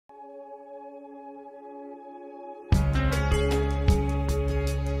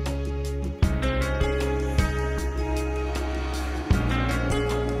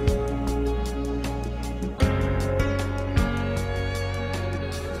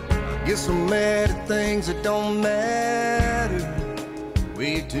get so mad at things that don't matter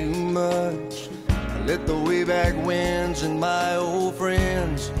way too much. I let the way back winds and my old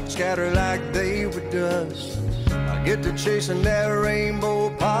friends scatter like they were dust. I get to chasing that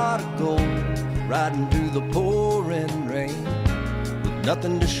rainbow pot of gold, riding through the pouring rain with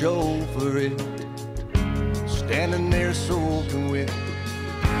nothing to show for it, standing there soaking wet,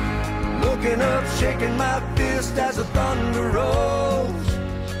 looking up, shaking my fist as the thunder rolls.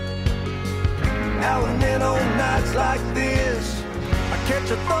 Now and then on nights like this, I catch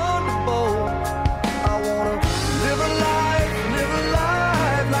a thunderbolt. I wanna live a life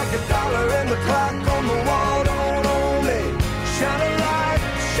like a dollar and the clock on the wall don't own me. Shine a light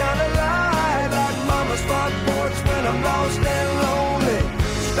like mama's front porch when I'm lost and lonely.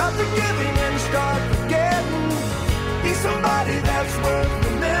 Stop forgiving and start forgetting. Be somebody that's worth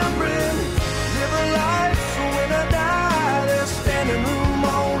remembering. Live a life so when I die, there's standing room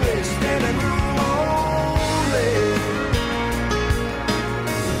only, standing room only.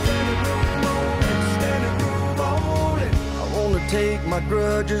 Standing room only. I wanna take my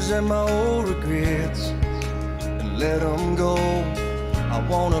grudges and my old regrets and let them go. I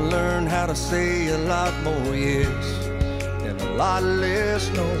wanna learn how to say a lot more yes and a lot less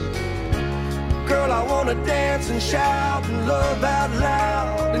no. Girl, I wanna dance and shout and love out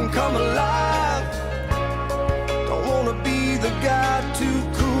loud and come alive. Don't wanna be the guy too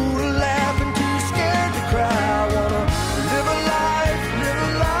cool to laugh and too scared to cry. I wanna live a life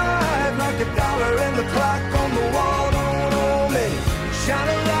like a dollar and the clock on the wall don't own me. Shine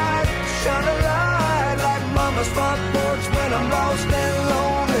a light like mama's front porch when I'm lost and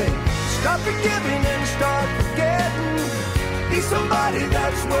lonely. Stop forgiving and start forgetting. Be somebody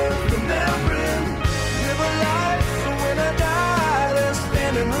that's worth remembering. Live a life so when I die, there's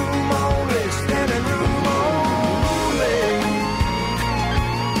standing room only, standing room only.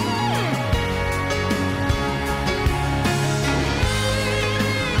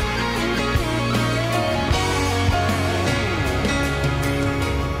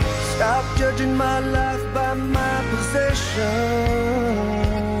 Stop judging my life by my possessions.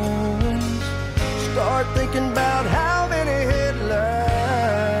 Start thinking about how many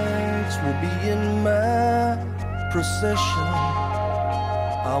headlights will be in my procession.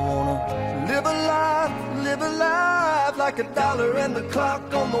 I wanna live a life like a dollar and the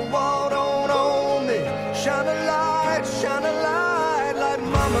clock on the wall don't own me. Shine a light like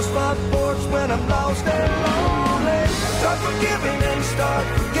mama's front porch when I'm lost and lonely. Start forgiving and start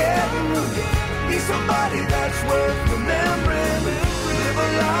forgetting. Be somebody that's worth remembering. Live a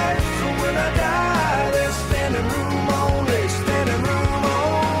life so when I die, there's standing room only, standing room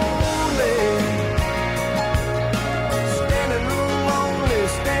only. Standing room only,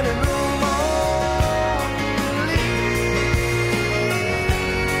 standing room only.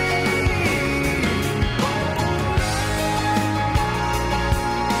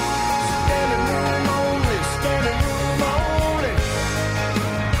 Standing room only, standing room only.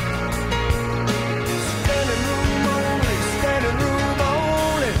 Standing room only, standing room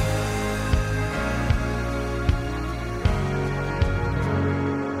only.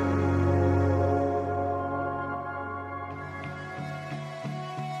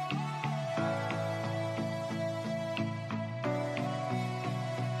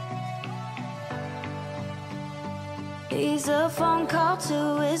 He's a phone call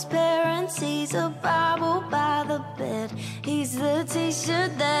to his parents. He's a Bible by the bed. He's the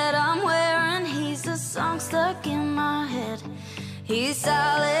t-shirt that I'm wearing. He's a song stuck in my head. He's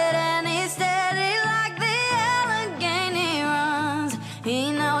solid and he's steady like the Allegheny runs.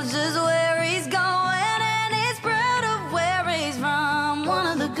 He knows just where he's going and he's proud of where he's from. One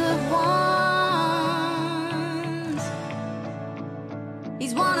of the good ones.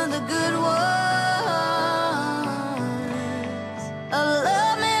 He's one of the good ones.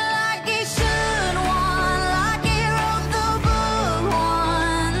 Love me like he should, one like he wrote the book,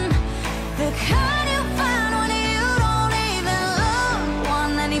 one the kind you find when you don't even look,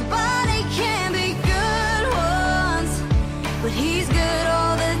 one anybody can be good ones, but he's good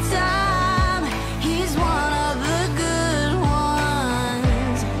all the time. He's one of the good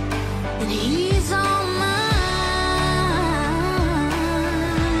ones, and he's on mine.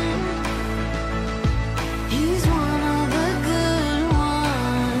 He's one of the good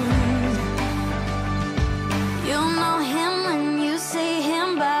ones. You'll know him when you see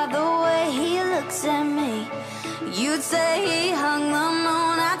him by the way he looks at me. You'd say he hung the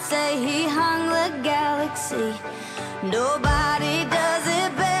moon, I'd say he hung the galaxy. Nobody does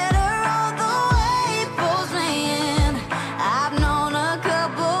it better, all the way he pulls me in. I've known a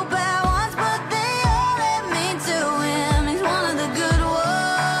couple bad ones, but they all led me to him. He's one of the good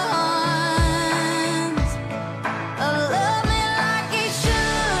ones.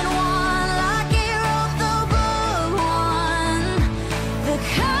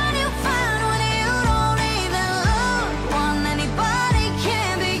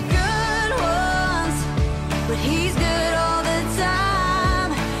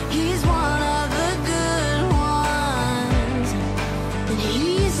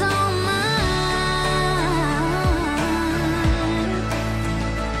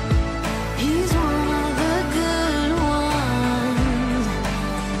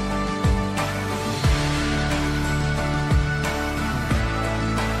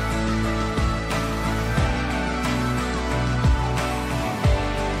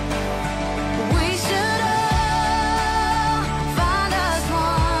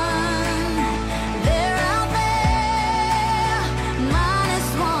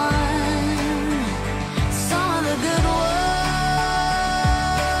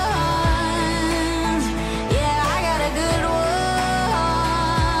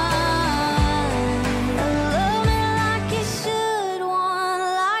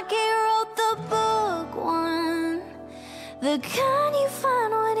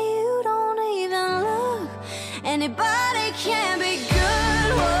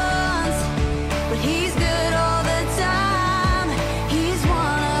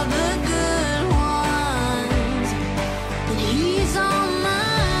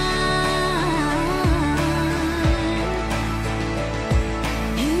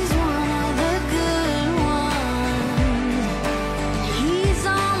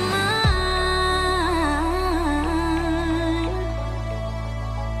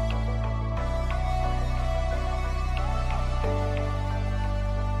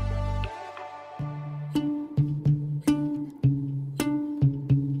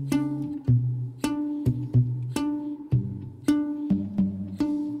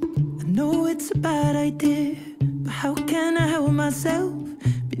 know it's a bad idea, but how can I help myself?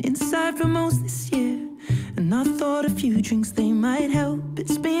 Been inside for most this year, and I thought a few drinks, they might help.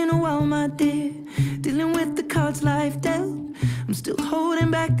 It's been a while, my dear, dealing with the cards life dealt. I'm still holding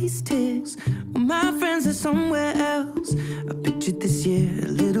back these tears, well, my friends are somewhere else. I pictured this year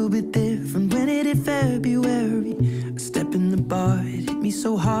a little bit different when it hit February. A step in the bar, it hit me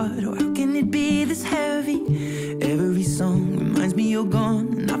so hard, oh how can it be this heavy? Every song reminds me you're gone,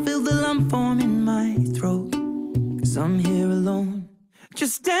 and I feel the lump form in my throat, 'cause I'm here alone,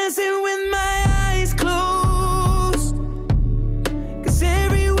 just dancing with my eyes closed. 'Cause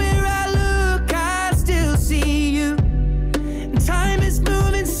everywhere I look, I still see you. And time is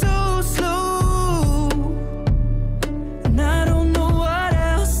moving so slow, and I don't know what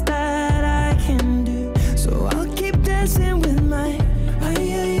else that I can do. So I'll keep dancing with my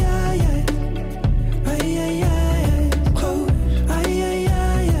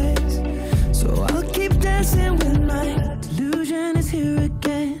So I'll keep dancing with my delusion is here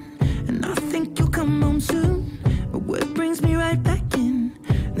again, and I think you'll come home soon. But what brings me right back in?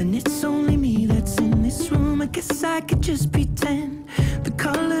 Then it's only me that's in this room. I guess I could just pretend the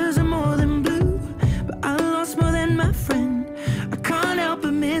colors are more than blue, but I lost more than my friend. I can't help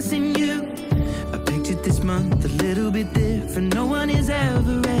but missing you. I pictured this month a little bit different. No one is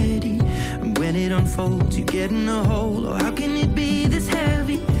ever ready, and when it unfolds, you get in a hole. Oh, how can it be this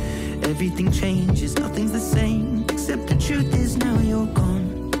heavy? Everything changes, nothing's the same, except the truth is now you're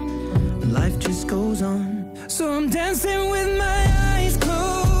gone. Life just goes on. So I'm dancing with my eyes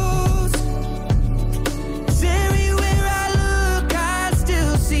closed. 'Cause everywhere I look, I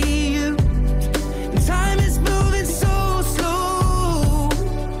still see you. And time is moving so slow,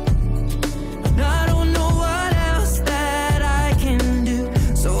 and I don't know what else that I can do.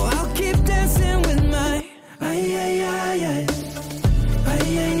 So I'll keep dancing with my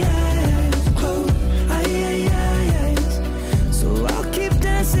So I'll keep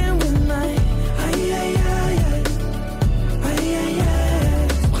dancing with my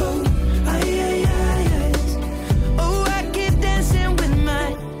Oh, I keep dancing with my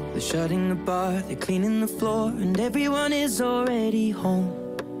They're shutting the bar, they're cleaning the floor, and everyone is already home,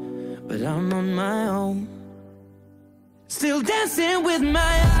 but I'm on my own, still dancing with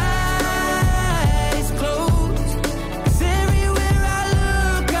my eyes closed. 'Cause everywhere I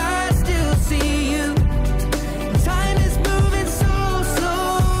look, I still see you. Time is moving so slow,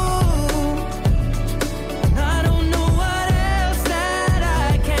 and I don't know what else that I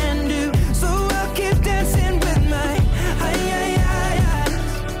can do. So I'll keep dancing with my eyes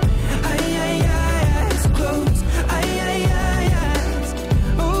closed.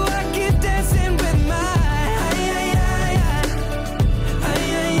 Oh, I keep dancing with my eyes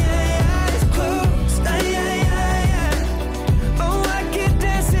closed. Oh, I keep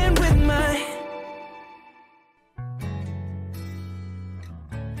dancing with my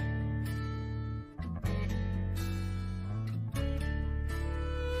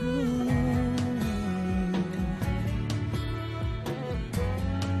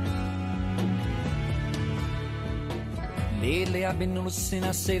Lately I've been noticing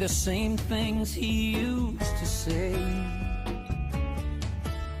I say the same things he used to say,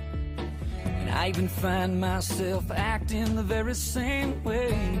 and I even find myself acting the very same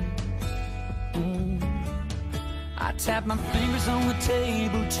way. I tap my fingers on the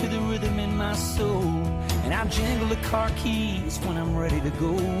table to the rhythm in my soul, and I jingle the car keys when I'm ready to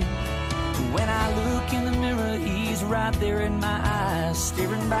go. When I look in the mirror, he's right there in my eyes,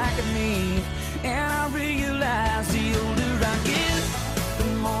 staring back at me, and I realize the older I get, the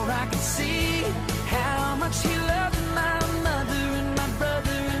more I can see how much he loved my mother and my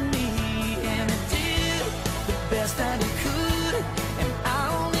brother and me, and he did the best that he could, and I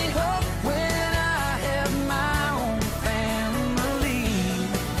only hope when I have my own family,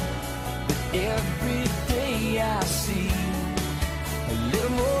 that every day I see a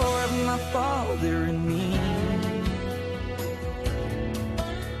little more of my father in me.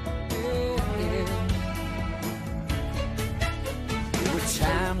 There were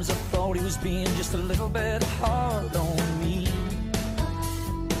times I thought he was being just a little bit hard on me,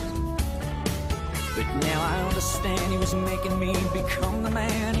 but now I understand he was making me become the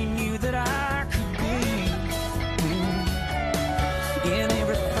man he knew that I could be. In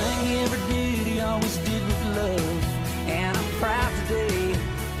everything he ever did, he always did with love, and I'm proud today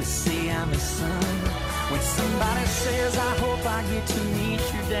to say I'm his son. When somebody says, I hope I get to meet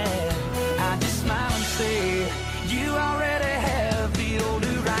your dad, I just smile and say, you already have. The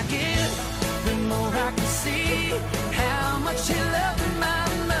older I get, the more I can see how much he loved my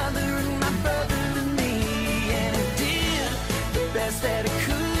mother and my brother and me, and he did the best that he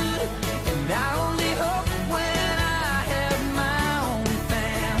could, And I only hope when I have my own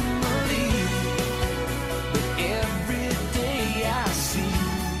family, but every day I see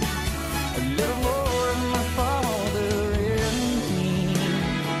a little more of my Father in me.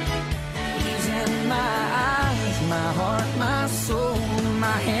 He's in my eyes, my heart, my soul,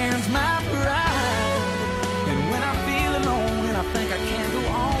 my hands, my pride. And when I feel alone and I think I can't go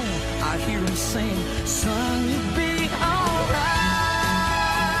on, I hear him sing, son, you'll be alright.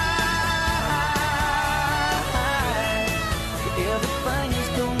 Everything is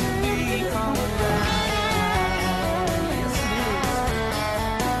gonna be alright. Yes, it is.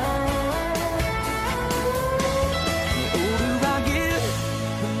 The older I get,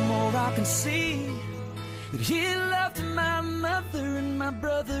 the more I can see that he loved my mother and my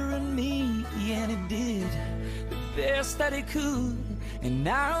brother and me, and he did the best that he could. And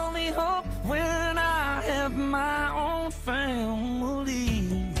I only hope when I have my own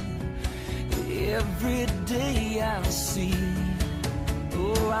family, every day I see,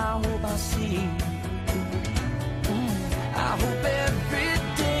 oh, I hope I see, I hope every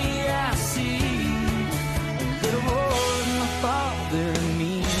day I see a little more of my Father in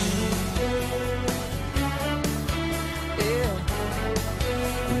me. Yeah,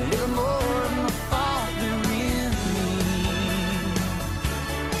 a little more of my Father in me.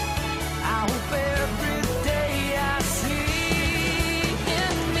 I hope every day I see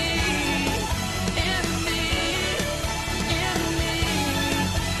in me, in me, in me.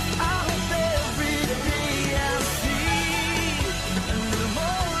 I hope every day I see a little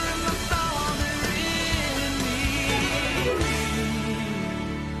more of my Father in me.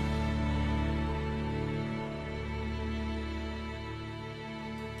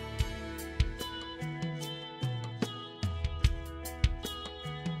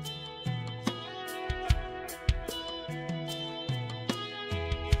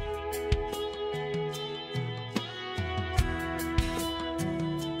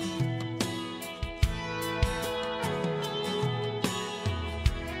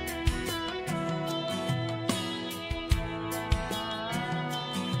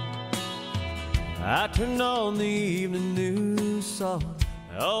 I turned on the evening news, saw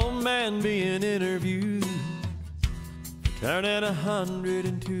an old man being interviewed, turning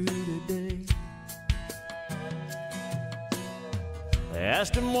 102 today. They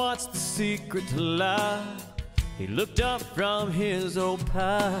asked him what's the secret to life. He looked up from his old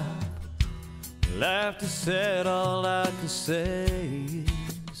pipe, laughed and said, all I can say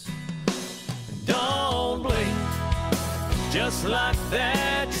is, don't blink. Just like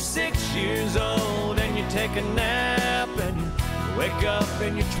that, you're 6 years old and you take a nap and you wake up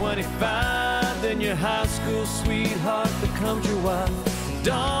and you're 25, then your high school sweetheart becomes your wife.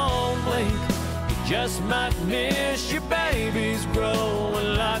 Don't blink, you just might miss your babies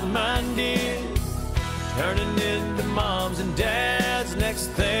growing like mine did, turning into moms and dads. Next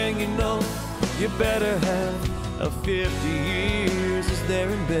thing you know, you better have a 50 years as they're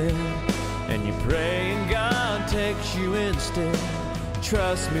in bed, and you pray and God takes you instead.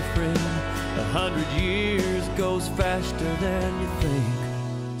 Trust me, friend, 100 years goes faster than you think.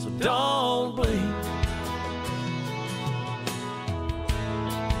 So don't blink.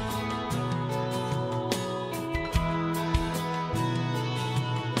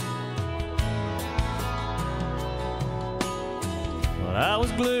 Well, I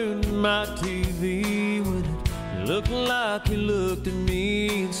was glued to my TV when it looked like you looked at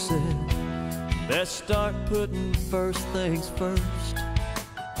me and said, best start putting first things first.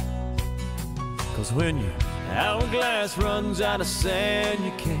 'Cause when your hourglass runs out of sand,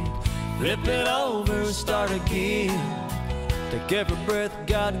 you can't flip it over and start again. Take every breath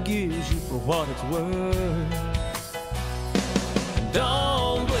God gives you for what it's worth.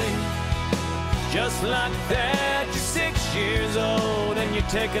 Don't blink. Just like that, you're 6 years old and you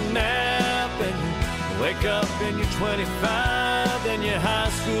take a nap and you wake up and you're 25, then your high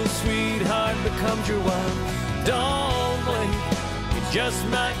school sweetheart becomes your wife. Don't blink, you just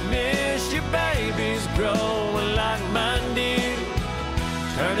might miss your babies growing like mine did,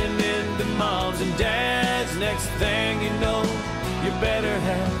 turning into moms and dads. Next thing you know, you better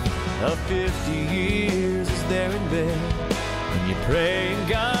have a 50 years as they're in bed, and you pray and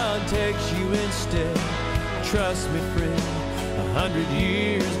God takes you instead. Trust me, friend, 100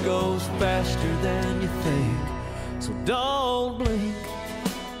 years goes faster than you think. So don't blink.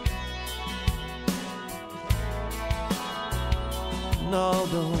 No,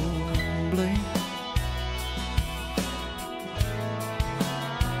 don't blink.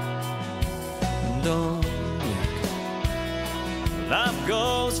 Don't blink. Life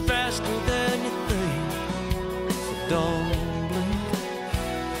goes faster than you think. So don't blink.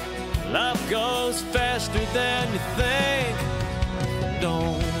 Life goes faster than you think.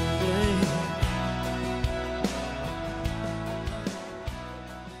 Don't blink.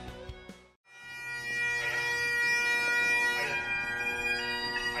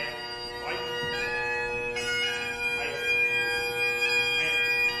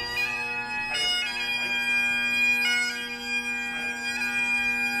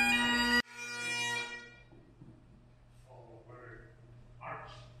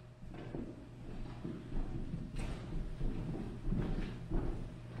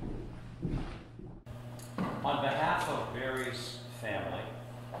 On behalf of Barry's family,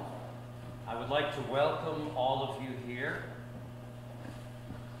 I would like to welcome all of you here.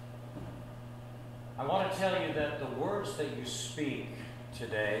 I want to tell you that the words that you speak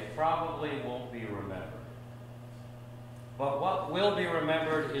today probably won't be remembered. But what will be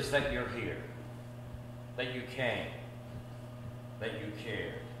remembered is that you're here, that you came, that you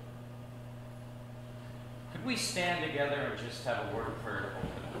cared. Could we stand together and just have a word of prayer to open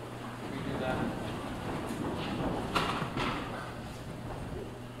it? Could we do that?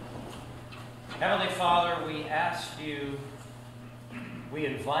 Heavenly Father, we ask you, we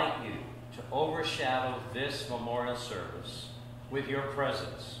invite you to overshadow this memorial service with your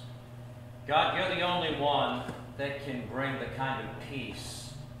presence. God, you're the only one that can bring the kind of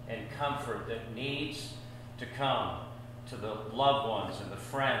peace and comfort that needs to come to the loved ones and the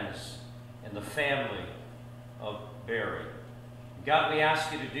friends and the family of Barry. God, we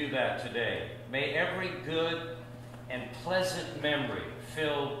ask you to do that today. May every good and pleasant memory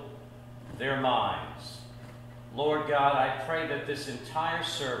fill their minds. Lord God, I pray that this entire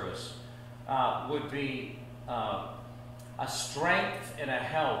service would be a strength and a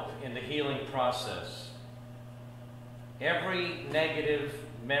help in the healing process. Every negative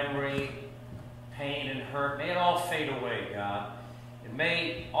memory, pain, and hurt, may it all fade away, God. And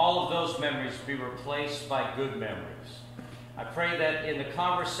may all of those memories be replaced by good memories. I pray that in the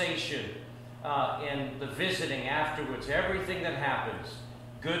conversation, in the visiting afterwards, everything that happens,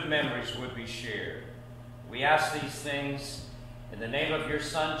 good memories would be shared. We ask these things in the name of your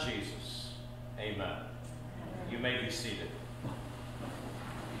Son, Jesus. Amen. You may be seated.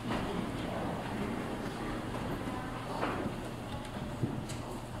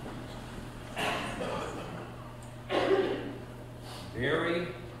 Barry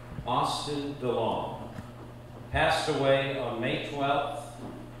Austin DeLong passed away on May 12th,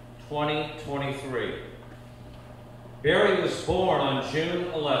 2023. Barry was born on June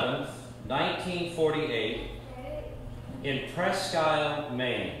 11th, 1948 in Presque Isle,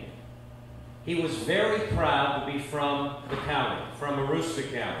 Maine. He was very proud to be from the county, from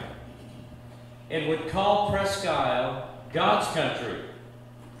Aroostook County, and would call Presque Isle God's country.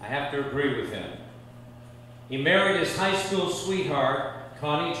 I have to agree with him. He married his high school sweetheart,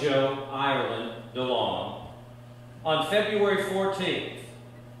 Connie Jo Ireland DeLong, on February 14th,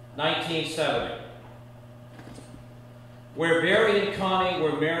 1970. Where Barry and Connie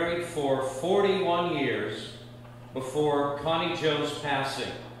were married for 41 years before Connie Jo's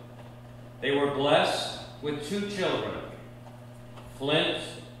passing. They were blessed with 2 children, Flint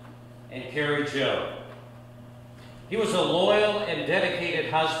and Carrie Jo. He was a loyal and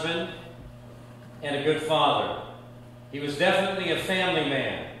dedicated husband and a good father. He was definitely a family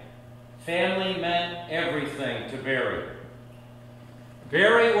man. Family meant everything to Barry.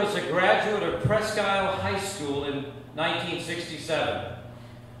 Barry was a graduate of Presque Isle High School in 1967,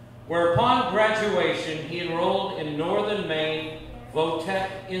 where upon graduation he enrolled in Northern Maine Votech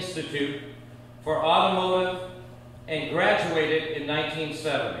Institute for Automotive and graduated in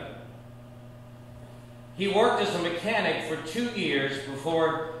 1970. He worked as a mechanic for 2 years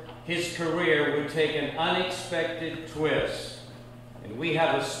before his career would take an unexpected twist. And we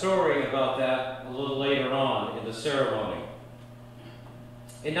have a story about that a little later on in the ceremony.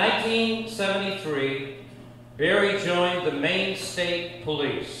 In 1973, Barry joined the Maine State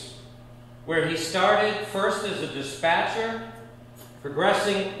Police, where he started first as a dispatcher,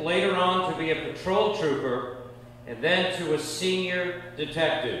 progressing later on to be a patrol trooper, and then to a senior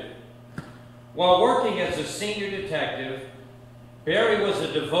detective. While working as a senior detective, Barry was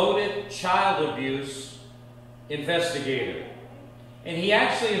a devoted child abuse investigator. And he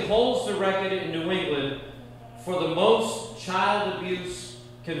actually holds the record in New England for the most child abuse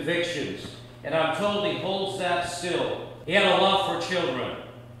convictions. And I'm told he holds that still. He had a love for children.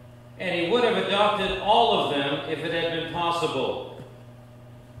 And he would have adopted all of them if it had been possible.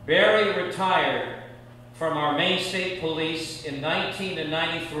 Barry retired from our Maine State Police in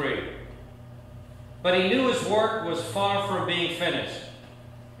 1993. But he knew his work was far from being finished.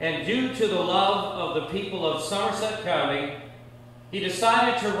 And due to the love of the people of Somerset County, he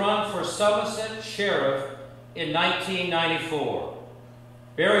decided to run for Somerset Sheriff in 1994.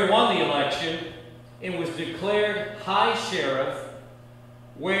 Barry won the election and was declared High Sheriff,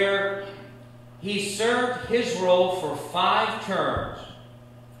 where he served his role for 5 terms,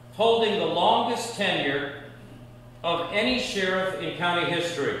 holding the longest tenure of any sheriff in county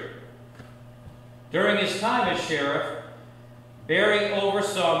history. During his time as sheriff, Barry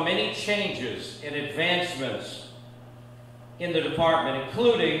oversaw many changes and advancements in the department,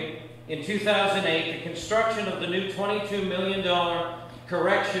 including, in 2008, the construction of the new $22 million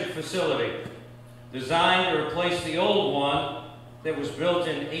correction facility, designed to replace the old one that was built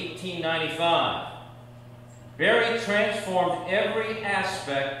in 1895. Barry transformed every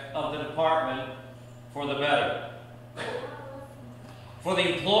aspect of the department for the better. For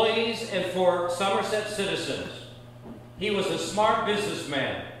the employees and for Somerset citizens, he was a smart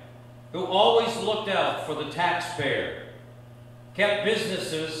businessman who always looked out for the taxpayer, kept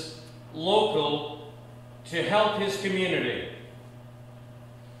businesses local to help his community.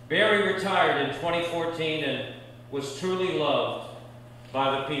 Barry retired in 2014 and was truly loved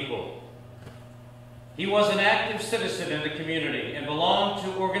by the people. He was an active citizen in the community and belonged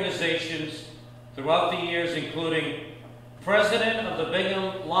to organizations throughout the years, including President of the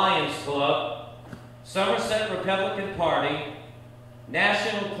Bingham Lions Club, Somerset Republican Party,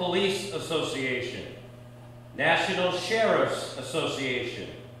 National Police Association, National Sheriff's Association,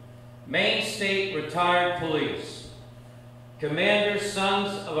 Maine State Retired Police, Commander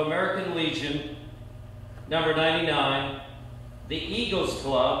Sons of American Legion, number 99, the Eagles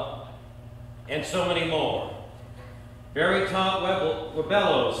Club, and so many more. Barry taught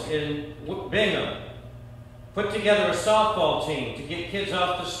Webellos in Bingham, put together a softball team to get kids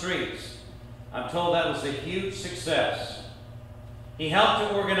off the streets. I'm told that was a huge success. He helped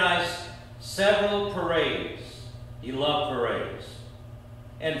to organize several parades. He loved parades.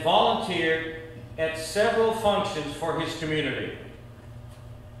 And volunteered at several functions for his community.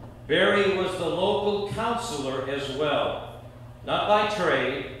 Barry was the local counselor as well, not by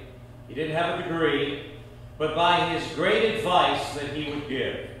trade, he didn't have a degree, but by his great advice that he would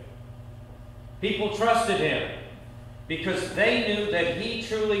give. People trusted him because they knew that he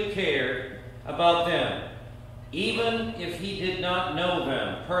truly cared about them, even if he did not know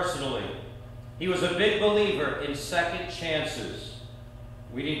them personally. He was a big believer in second chances.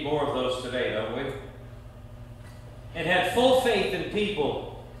 We need more of those today, don't we? And had full faith in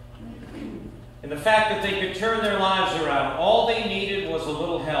people, in the fact that they could turn their lives around. All they needed was a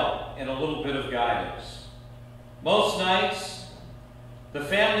little help and a little bit of guidance. Most nights, the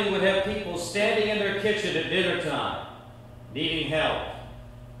family would have people standing in their kitchen at dinner time, needing help.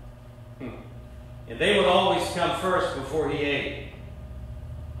 And they would always come first before he ate,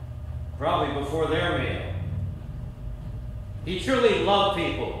 probably before their meal. He truly loved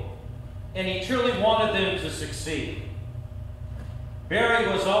people, and he truly wanted them to succeed.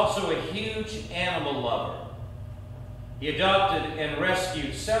 Barry was also a huge animal lover. He adopted and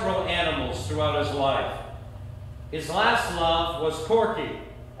rescued several animals throughout his life. His last love was Corky,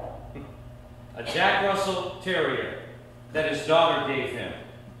 a Jack Russell Terrier that his daughter gave him.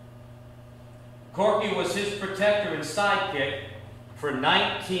 Corky was his protector and sidekick for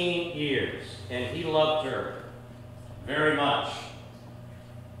 19 years, and he loved her very much.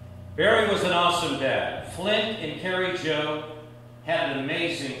 Barry was an awesome dad. Flint and Carrie Jo had an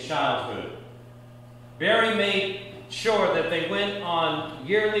amazing childhood. Barry made sure that they went on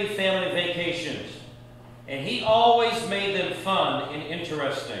yearly family vacations, and he always made them fun and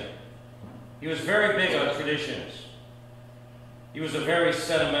interesting. He was very big on traditions. He was a very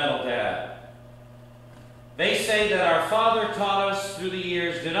sentimental dad. They say that our father taught us through the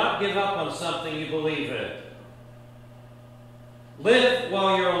years, do not give up on something you believe in. Live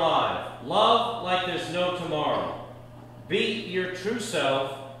while you're alive. Love like there's no tomorrow. Be your true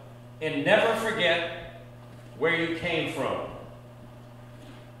self and never forget where you came from.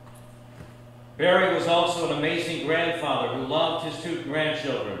 Barry was also an amazing grandfather who loved his 2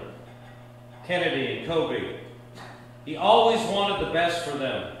 grandchildren, Kennedy and Kobe. He always wanted the best for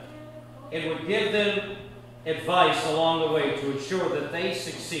them and would give them advice along the way to ensure that they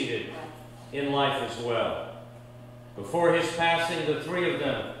succeeded in life as well. Before his passing, the 3 of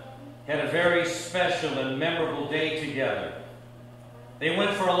them had a very special and memorable day together. They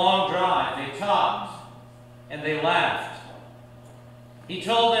went for a long drive, they talked, and they laughed. He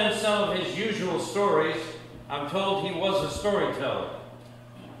told them some of his usual stories. I'm told he was a storyteller.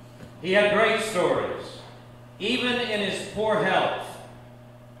 He had great stories. Even in his poor health,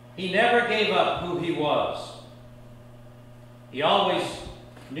 he never gave up who he was. He always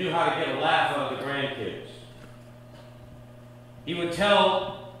knew how to get a laugh out of the grandkids. He would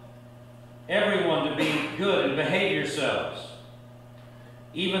tell everyone to be good and behave yourselves,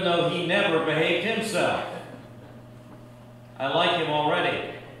 even though he never behaved himself. I like him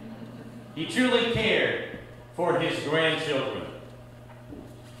already. He truly cared for his grandchildren.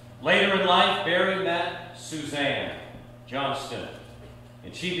 Later in life, Barry met Suzanne Johnston,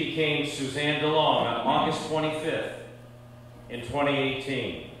 and she became Suzanne DeLong on August 25th in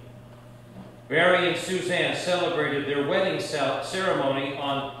 2018. Barry and Suzanne celebrated their wedding ceremony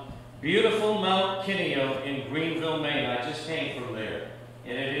on beautiful Mount Kineo in Greenville, Maine. I just came from there,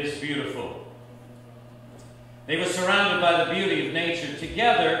 and it is beautiful. They were surrounded by the beauty of nature.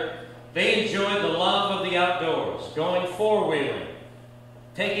 Together, they enjoyed the love of the outdoors, going four-wheeling,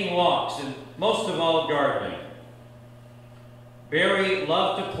 taking walks, and most of all, gardening. Barry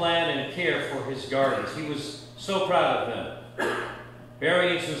loved to plan and care for his gardens. He was so proud of them.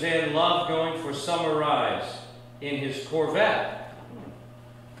 Barry and Suzanne loved going for summer rides in his Corvette,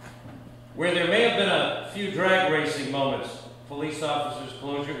 where there may have been a few drag racing moments. Police officers,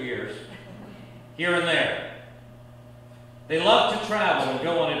 close your ears. Here and there. They loved to travel and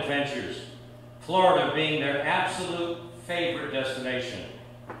go on adventures, Florida being their absolute favorite destination.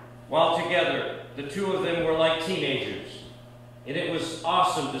 While together, the two of them were like teenagers, and it was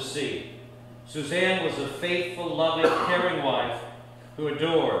awesome to see. Suzanne was a faithful, loving, caring wife who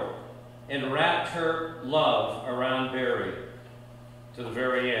adored and wrapped her love around Barry to the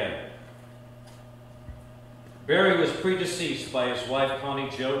very end. Barry was predeceased by his wife, Connie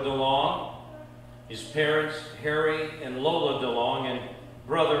Jo DeLong, his parents, Harry and Lola DeLong, and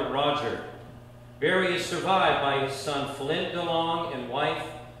brother, Roger. Barry is survived by his son, Flint DeLong, and wife,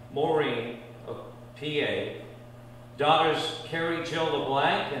 Maureen of PA, daughters, Carrie Jo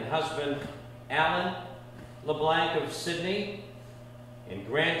LeBlanc, and husband, Alan LeBlanc of Sydney, and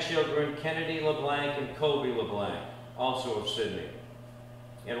grandchildren, Kennedy LeBlanc and Colby LeBlanc, also of Sydney,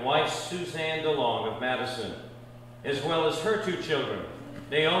 and wife, Suzanne DeLong of Madison, as well as her two children,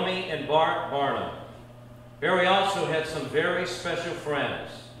 Naomi and Bart Barnum. Barry also had some very special friends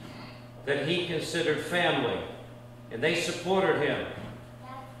that he considered family, and they supported him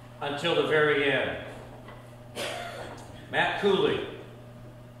until the very end. Matt Cooley,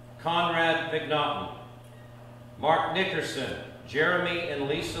 Conrad McNaughton, Mark Nickerson, Jeremy and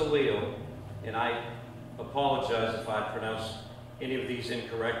Lisa Leal, and I apologize if I pronounce any of these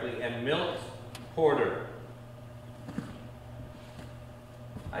incorrectly, and Milt Porter.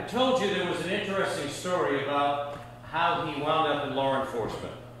 I told you there was an interesting story about how he wound up in law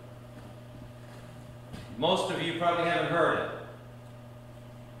enforcement. Most of you probably haven't heard it.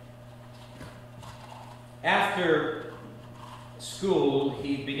 After school,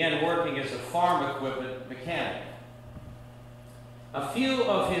 he began working as a farm equipment mechanic. A few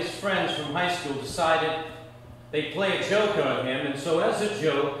of his friends from high school decided they'd play a joke on him, and so as a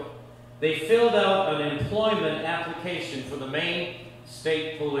joke, they filled out an employment application for the Maine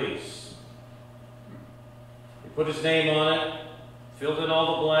State Police. They put his name on it, filled in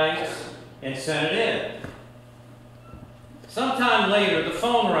all the blanks, and sent it in. Sometime later, the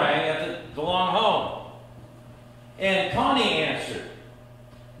phone rang at the DeLong home, and Connie answered.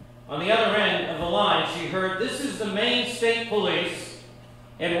 On the other end of the line, she heard, "This is the Maine State Police,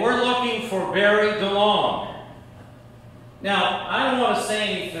 and we're looking for Barry DeLong." Now, I don't want to say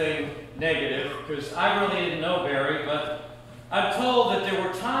anything negative, because I really didn't know Barry, but I'm told that there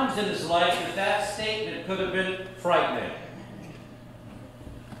were times in his life that that statement could have been frightening.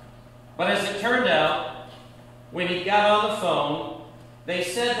 But as it turned out, when he got on the phone, they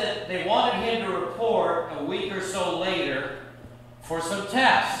said that they wanted him to report a week or so later for some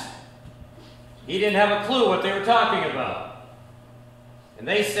tests. He didn't have a clue what they were talking about. And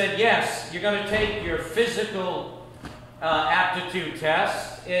they said, yes, you're going to take your physical aptitude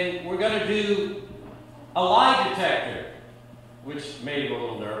test, and we're going to do a lie detector, which made him a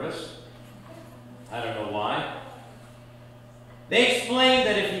little nervous. I don't know why. They explained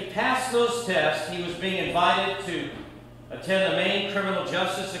that if he passed those tests, he was being invited to attend the Maine Criminal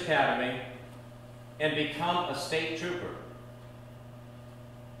Justice Academy and become a state trooper.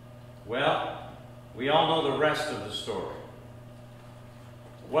 Well, we all know the rest of the story.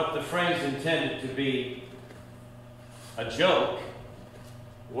 What the friends intended to be a joke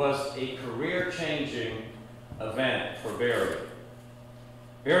was a career-changing event for Barry.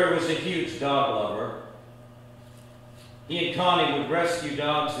 Barry was a huge dog lover. He and Connie would rescue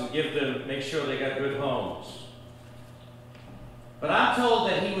dogs and make sure they got good homes. But I'm told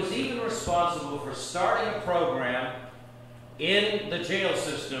that he was even responsible for starting a program in the jail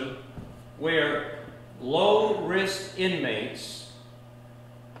system where low-risk inmates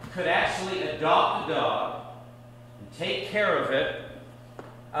could actually adopt a dog, and take care of it.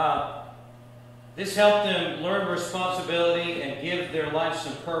 This helped them learn responsibility and give their life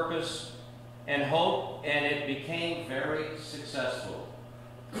some purpose and hope, and it became very successful,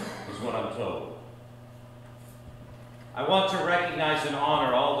 is what I'm told. I want to recognize and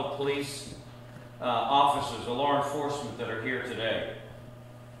honor all the police officers, the law enforcement that are here today.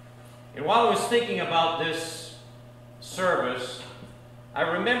 And while I was thinking about this service, I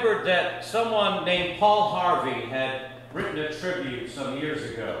remembered that someone named Paul Harvey had written a tribute some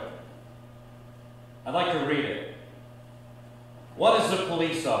years ago. I'd like to read it. What is a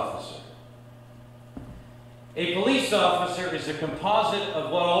police officer? A police officer is a composite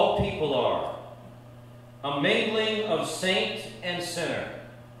of what all people are, a mingling of saint and sinner,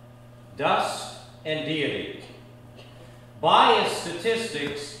 dust and deity. Biased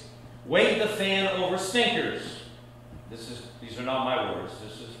statistics weigh the fan over stinkers. These are not my words,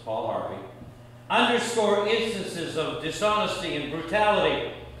 this is Paul Harvey. Underscore instances of dishonesty and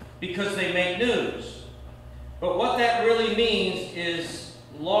brutality because they make news. But what that really means is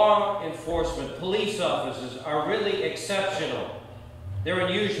law enforcement, police officers are really exceptional. They're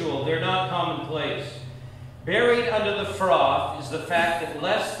unusual, they're not commonplace. Buried under the froth is the fact that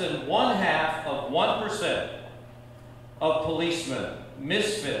less than 0.5% of policemen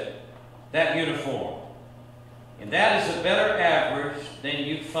misfit that uniform. And that is a better average than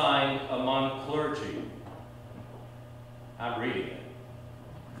you'd find among clergy. I'm reading it.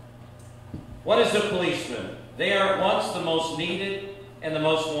 What is a policeman? They are at once the most needed and the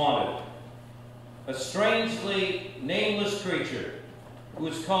most wanted. A strangely nameless creature who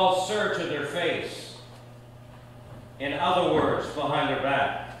is called sir to their face. In other words, behind their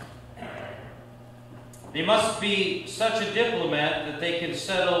back. They must be such a diplomat that they can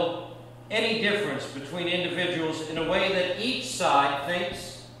settle any difference between individuals in a way that each side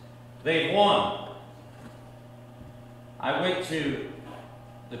thinks they've won. I went to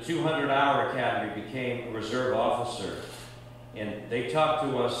the 200-hour academy, became a reserve officer, and they talked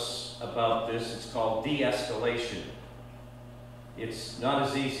to us about this. It's called de-escalation. It's not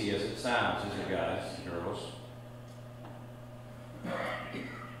as easy as it sounds, is it, guys and girls?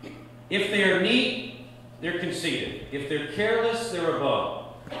 If they're neat, they're conceited. If they're careless, they're a bum.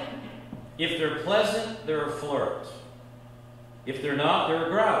 If they're pleasant, they're a flirt. If they're not, they're a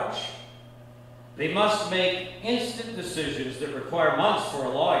grouch. They must make instant decisions that require months for a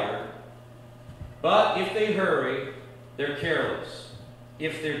lawyer. But if they hurry, they're careless.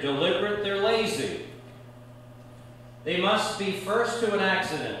 If they're deliberate, they're lazy. They must be first to an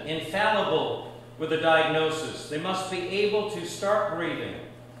accident, infallible with a diagnosis. They must be able to start breathing,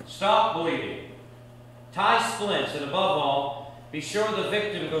 stop bleeding, tie splints, and above all, be sure the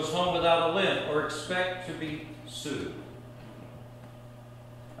victim goes home without a limp or expect to be sued.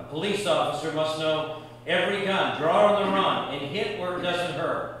 A police officer must know every gun, draw on the run, and hit where it doesn't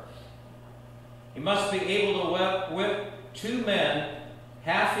hurt. He must be able to whip two men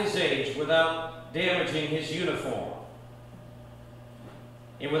half his age without damaging his uniform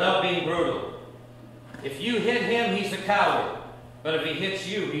and without being brutal. If you hit him, he's a coward, but if he hits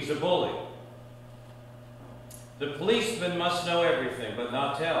you, he's a bully. The policeman must know everything, but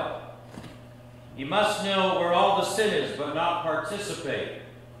not tell. He must know where all the sin is, but not participate.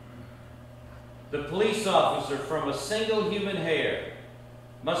 The police officer, from a single human hair,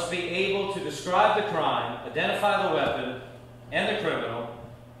 must be able to describe the crime, identify the weapon and the criminal,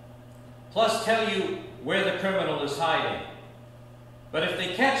 plus tell you where the criminal is hiding. But if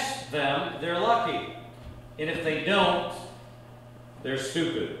they catch them, they're lucky. And if they don't, they're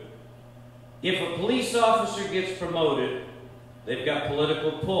stupid. If a police officer gets promoted, they've got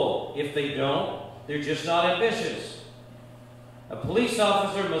political pull. If they don't, they're just not ambitious. A police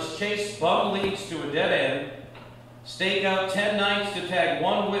officer must chase bum leads to a dead end, stake out 10 nights to tag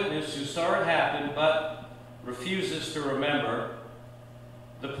one witness who saw it happen but refuses to remember.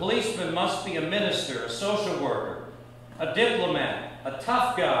 The policeman must be a minister, a social worker, a diplomat, a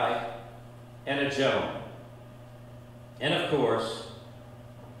tough guy, and a gentleman. And of course,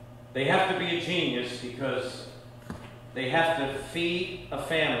 they have to be a genius because they have to feed a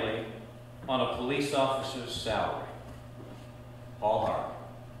family on a police officer's salary. Paul Harvey.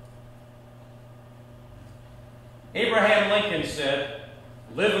 Abraham Lincoln said,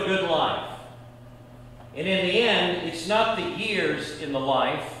 "Live a good life." And in the end, it's not the years in the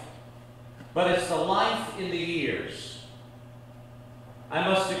life, but it's the life in the years. I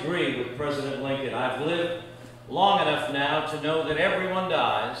must agree with President Lincoln. I've lived long enough now to know that everyone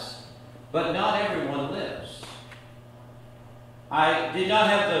dies, but not everyone lives. I did not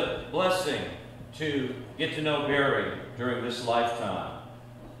have the blessing to get to know Barry during this lifetime.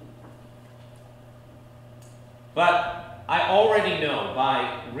 But I already know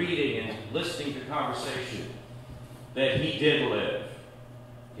by reading and listening to conversation that he did live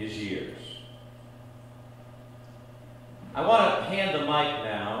his years. I want to hand the mic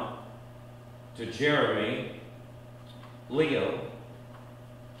now to Jeremy Leo,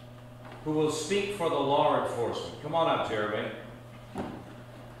 who will speak for the law enforcement. Come on up, Jeremy. And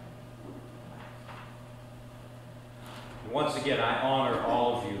once again, I honor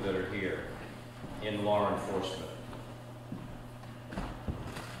all of you that are here in law enforcement.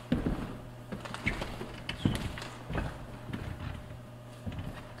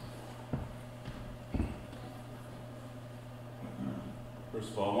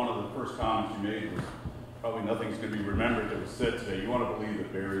 First of all, one of the first comments you made was probably nothing's going to be remembered that was said today. You want to believe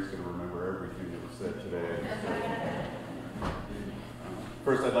that Barry's going to remember everything that was said today.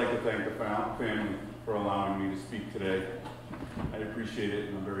 First, I'd like to thank the family for allowing me to speak today. I appreciate it,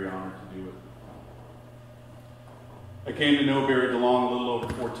 and I'm very honored to do it. I came to know Barry DeLong a little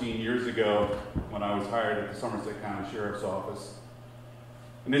over 14 years ago when I was hired at the Somerset County Sheriff's Office.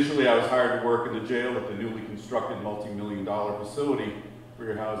 Initially, I was hired to work in the jail at the newly constructed multi-million-dollar facility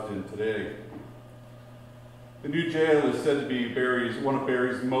we're housed in today. The new jail is said to be one of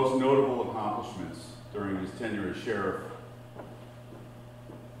Barry's most notable accomplishments during his tenure as sheriff.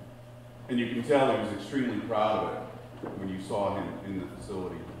 And you can tell he was extremely proud of it when you saw him in the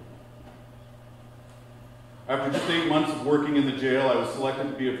facility. After just 8 months of working in the jail, I was selected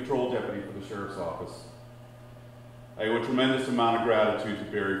to be a patrol deputy for the sheriff's office. I owe a tremendous amount of gratitude to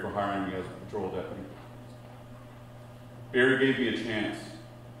Barry for hiring me as a patrol deputy. Barry gave me a chance,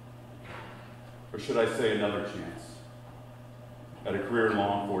 or should I say another chance, at a career in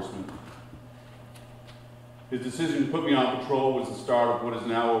law enforcement. His decision to put me on patrol was the start of what is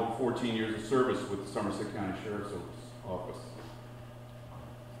now over 14 years of service with the Somerset County Sheriff's Office.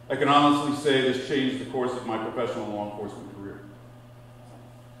 I can honestly say this changed the course of my professional law enforcement career.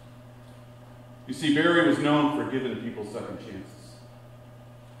 You see, Barry was known for giving people second chances.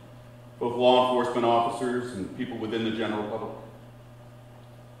 Both law enforcement officers and people within the general public.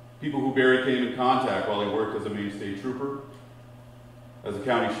 People who Barry came in contact while he worked as a Maine State Trooper, as a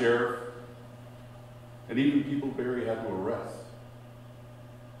county sheriff, and even people Barry had to arrest.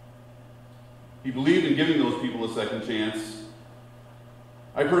 He believed in giving those people a second chance.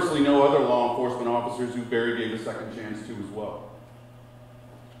 I personally know other law enforcement officers who Barry gave a second chance to as well.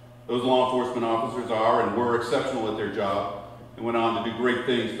 Those law enforcement officers are and were exceptional at their job and went on to do great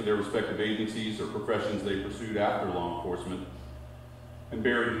things for their respective agencies or professions they pursued after law enforcement. And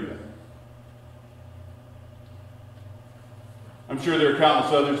Barry knew that. I'm sure there are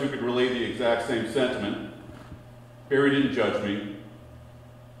countless others who could relay the exact same sentiment. Barry didn't judge me.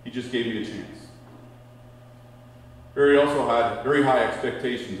 He just gave me a chance. Barry also had very high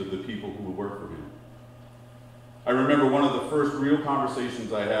expectations of the people who would work for him. I remember one of the first real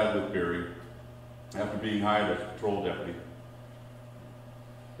conversations I had with Barry after being hired as a patrol deputy.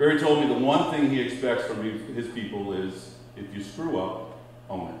 Barry told me the one thing he expects from his people is, if you screw up,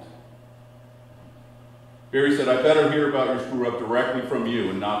 own it. Barry said, I better hear about your screw up directly from you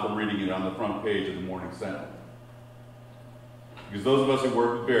and not from reading it on the front page of the Morning Sentinel. Because those of us who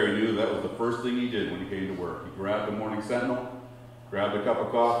worked with Barry knew that was the first thing he did when he came to work. He grabbed the Morning Sentinel, grabbed a cup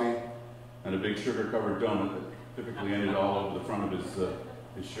of coffee, and a big sugar-covered donut that typically ended all over the front of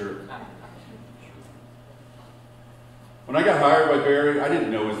his shirt. When I got hired by Barry, I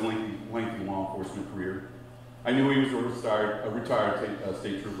didn't know his lengthy law enforcement career. I knew he was a retired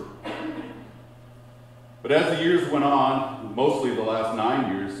state trooper. But as the years went on, mostly the last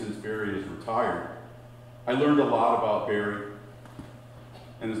 9 years since Barry is retired, I learned a lot about Barry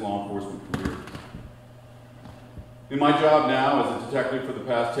and his law enforcement career. In my job now as a detective for the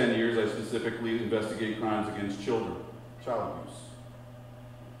past 10 years, I specifically investigate crimes against children, child abuse.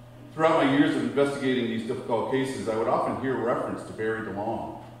 Throughout my years of investigating these difficult cases, I would often hear reference to Barry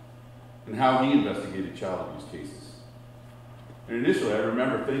DeLong and how he investigated child abuse cases. And initially I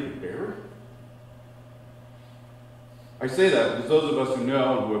remember thinking, Barry? I say that because those of us who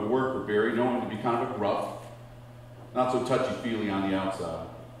know and who have worked for Barry know him to be kind of a gruff, not so touchy-feely on the outside,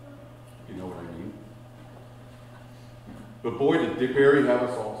 if you know what I mean. But boy, did Barry have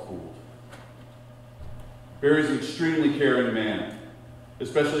us all fooled. Barry's an extremely caring man,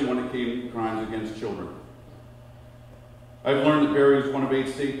 especially when it came to crimes against children. I've learned that Barry was one of 8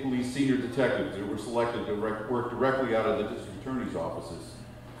 state police senior detectives that were selected to work directly out of the district attorney's offices.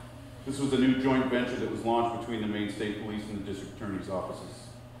 This was a new joint venture that was launched between the Maine State Police and the district attorney's offices.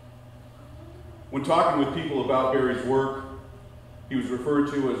 When talking with people about Barry's work, he was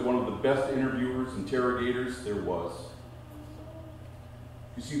referred to as one of the best interviewers, interrogators there was.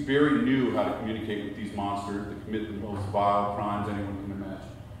 You see, Barry knew how to communicate with these monsters that commit the most vile crimes anyone can imagine.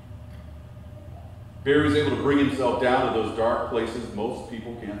 Barry was able to bring himself down to those dark places most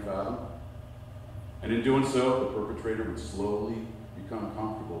people can't fathom. And in doing so, the perpetrator would slowly become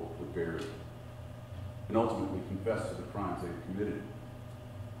comfortable with Barry and ultimately confess to the crimes they had committed.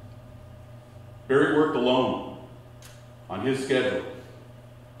 Barry worked alone on his schedule,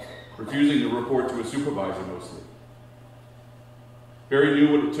 refusing to report to a supervisor mostly. Barry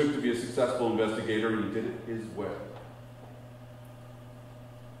knew what it took to be a successful investigator, and he did it his way.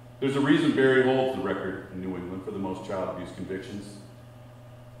 There's a reason Barry holds the record in New England for the most child abuse convictions.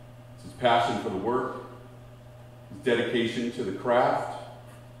 It's his passion for the work, his dedication to the craft,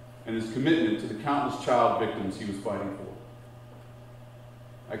 and his commitment to the countless child victims he was fighting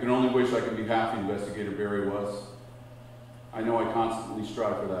for. I can only wish I could be half the investigator Barry was. I know I constantly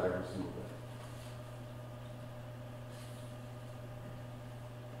strive for that every single day.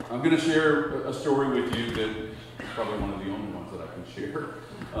 I'm going to share a story with you that is probably one of the only ones that I can share.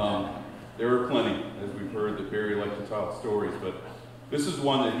 There are plenty, as we've heard, that Barry liked to tell stories, but this is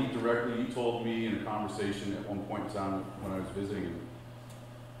one that he told me in a conversation at one point in time when I was visiting him.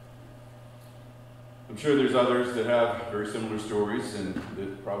 I'm sure there's others that have very similar stories and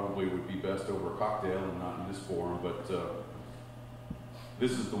that probably would be best over a cocktail and not in this forum, but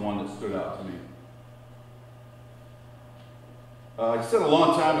this is the one that stood out to me. He said a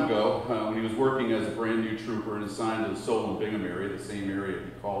long time ago, when he was working as a brand new trooper and assigned to the Solon Bingham area, the same area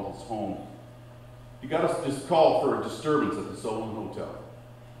he called his home, he got this call for a disturbance at the Solon Hotel.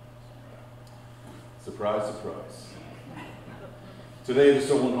 Surprise, surprise. Today, the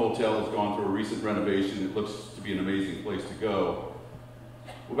Solon Hotel has gone through a recent renovation. It looks to be an amazing place to go.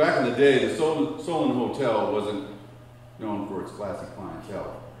 Well, back in the day, the Solon Hotel wasn't known for its classy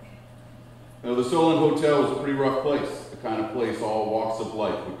clientele. Now, the Solon Hotel was a pretty rough place, the kind of place all walks of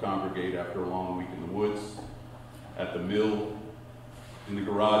life would congregate after a long week in the woods, at the mill, in the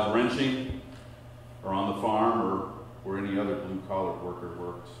garage wrenching, or on the farm, or where any other blue-collar worker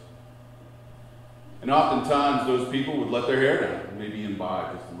worked. And oftentimes, those people would let their hair down and maybe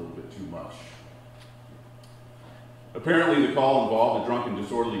imbibe just a little bit too much. Apparently, the call involved a drunken,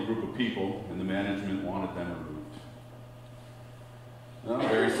 disorderly group of people, and the management wanted them removed. Well,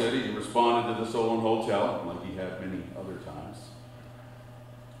 Barry said he responded to the Solon Hotel, like he had many other times.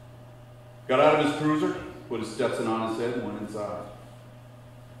 Got out of his cruiser, put his Stetson on his head, and went inside.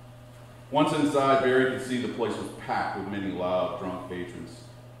 Once inside, Barry could see the place was packed with many loud, drunk patrons.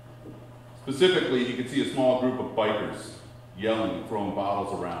 Specifically, he could see a small group of bikers yelling and throwing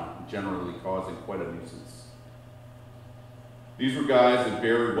bottles around, generally causing quite a nuisance. These were guys that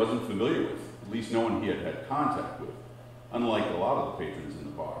Barry wasn't familiar with, at least no one he had had contact with, unlike a lot of the patrons in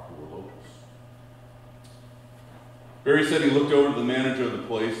the bar who were locals. Barry said he looked over to the manager of the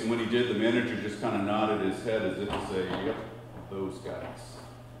place, and when he did, the manager just kind of nodded his head as if to say, "Yep, those guys."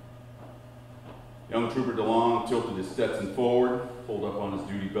 Young Trooper DeLong tilted his Stetson forward, pulled up on his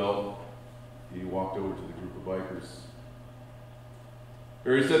duty belt, and he walked over to the group of bikers.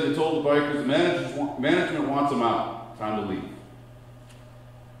 Barry said they told the bikers, the management wants them out, time to leave.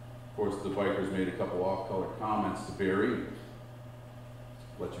 Of course, the bikers made a couple off-color comments to Barry,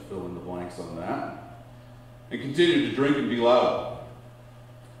 let you fill in the blanks on that, and continued to drink and be loud.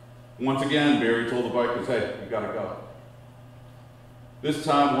 Once again, Barry told the bikers, "Hey, you gotta go." This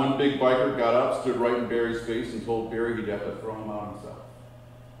time, one big biker got up, stood right in Barry's face, and told Barry he'd have to throw him out himself.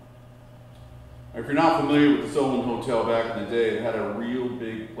 Now, if you're not familiar with the Solon Hotel back in the day, it had a real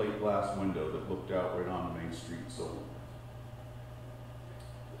big plate glass window that looked out right on Main Street in Solon.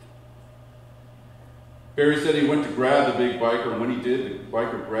 Barry said he went to grab the big biker, and when he did, the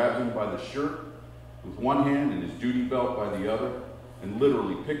biker grabbed him by the shirt with one hand and his duty belt by the other, and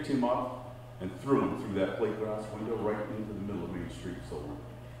literally picked him up and threw him through that plate glass window right into the middle of Main Street, Solon.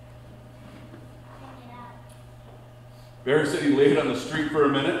 Barry said he laid on the street for a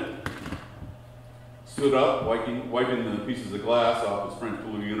minute, stood up, wiping the pieces of glass off his French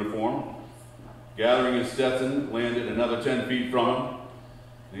blue uniform, gathering his Stetson, landed another 10 feet from him,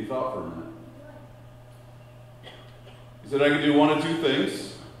 and he thought for a minute. He said, "I can do one of two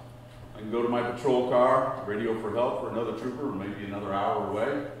things. I can go to my patrol car, radio for help for another trooper, maybe another hour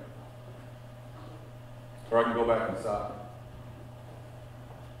away, or I can go back inside."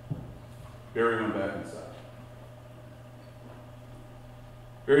 Barry went back inside.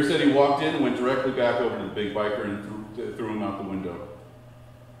 Barry said he walked in and went directly back over to the big biker and threw him out the window.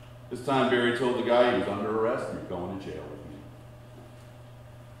 This time, Barry told the guy he was under arrest and you're going to jail with me.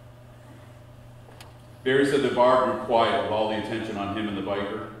 Barry said the bar grew quiet with all the attention on him and the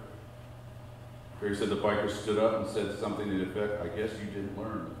biker. Barry said the biker stood up and said something to the effect, "I guess you didn't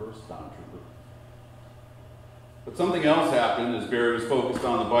learn the first time, trooper." But something else happened as Barry was focused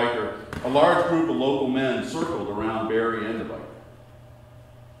on the biker. A large group of local men circled around Barry and the biker.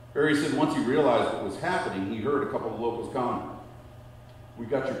 Barry said once he realized what was happening, he heard a couple of locals comment, "We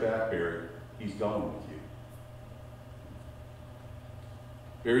got your back, Barry. He's going with you."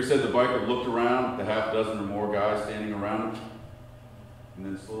 Barry said the biker looked around at the half dozen or more guys standing around him, and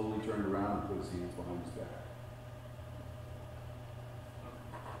then slowly turned around and put his hands behind his back.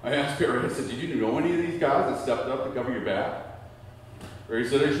 I asked Barry, I said, "Did you know any of these guys that stepped up to cover your back?" Barry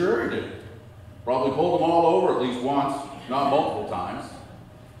said, "I sure did. Probably pulled them all over at least once, not multiple times.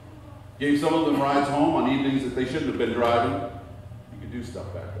 Gave some of them rides home on evenings that they shouldn't have been driving." You could do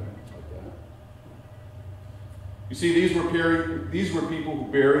stuff back then like that. You see, these were people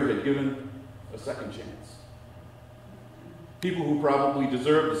who Barry had given a second chance. People who probably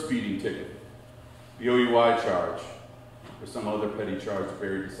deserved the speeding ticket, the OUI charge, or some other petty charge that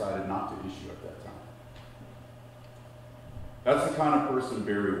Barry decided not to issue at that time. That's the kind of person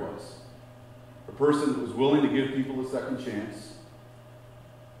Barry was. A person that was willing to give people a second chance.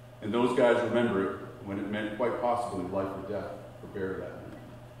 And those guys remember it when it meant quite possibly life or death for Barry that night.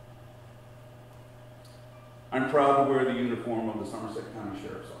 I'm proud to wear the uniform of the Somerset County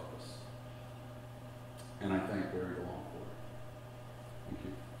Sheriff's Office. And I thank Barry DeLong for it. Thank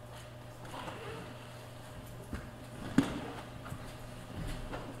you.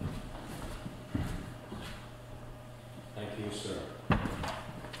 Thank you, sir.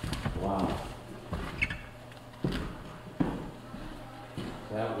 Wow.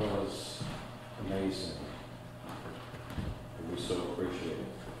 That was amazing. And we so appreciate it.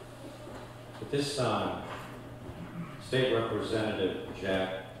 At this time, State Representative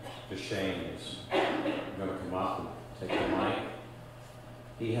Jack DeShane is going to come up and take the mic.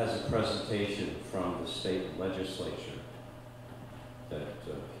 He has a presentation from the state legislature that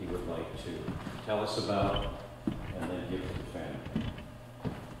he would like to tell us about and then give to the family.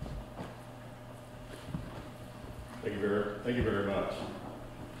 Thank you very much.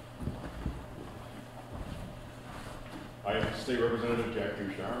 I am State Representative Jack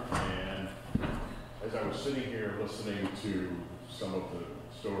Ducharme, and as I was sitting here listening to some of the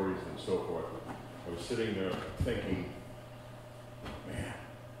stories and so forth, I was sitting there thinking, man,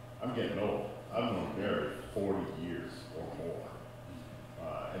 I'm getting old. I've known Barry 40 years or more.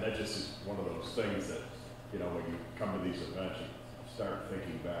 And that just is one of those things that, you know, when you come to these events, you start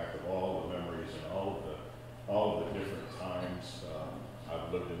thinking back of all the memories and all of the different times.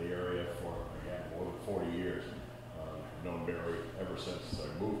 I've lived in the area for, again, more than 40 years. I've known Barry ever since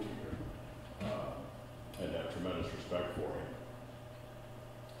I moved here, and have tremendous respect for him.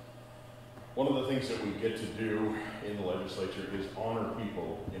 One of the things that we get to do in the legislature is honor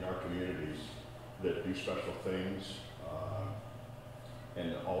people in our communities that do special things.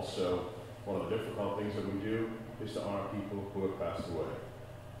 And also, one of the difficult things that we do is to honor people who have passed away.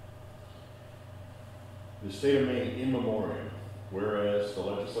 The state of Maine, in memoriam, whereas the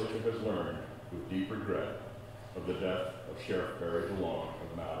legislature has learned with deep regret of the death of Sheriff Barry DeLong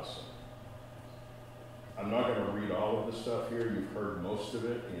of Madison. I'm not going to read all of the stuff here. You've heard most of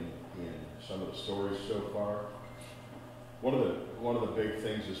it in some of the stories so far. One of the big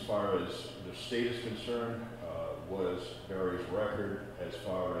things as far as the state is concerned was Barry's record as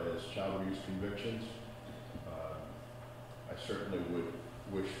far as child abuse convictions. I certainly would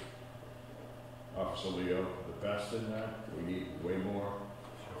wish Officer Leo the best in that. We need way more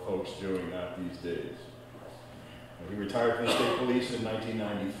folks doing that these days. He retired from the state police in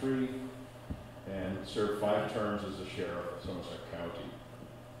 1993 and served 5 terms as the sheriff of Somerset County.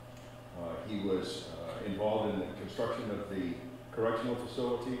 He was involved in the construction of the correctional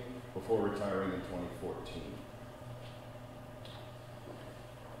facility before retiring in 2014.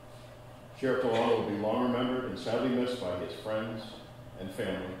 Sheriff DeLong will be long remembered and sadly missed by his friends and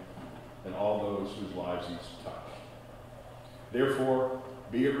family and all those whose lives he's touched. Therefore,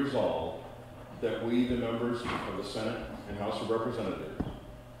 be it resolved that we, the members of the Senate and House of Representatives,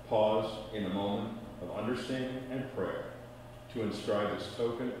 pause in a moment of understanding and prayer to inscribe this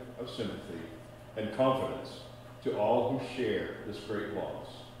token of sympathy and confidence to all who share this great loss,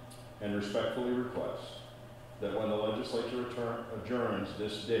 and respectfully request that when the legislature adjourns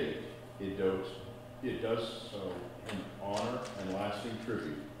this date, it does so in honor and lasting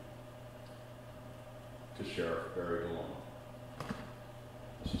tribute to Sheriff Barry DeLong.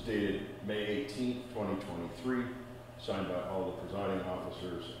 This is dated May 18, 2023, signed by all the presiding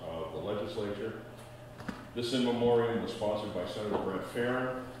officers of the legislature. This in memoriam was sponsored by Senator Brent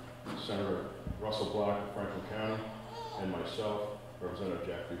Farron, Senator Russell Black of Franklin County, and myself, Representative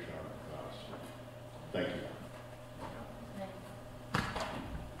Jack Ducharme of Madison. Thank you.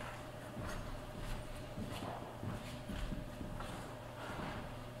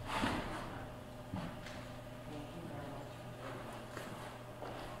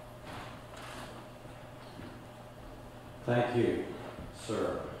 Thank you,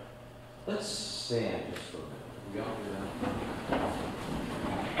 sir. Let's stand just for a minute. We all do that.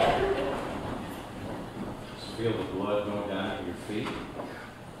 Just feel the blood going down to your feet.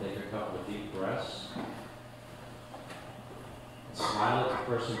 Take a couple of deep breaths. Smile at the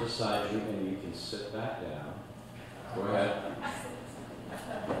person beside you, and you can sit back down. Go ahead.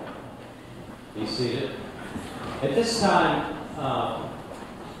 Be seated. At this time,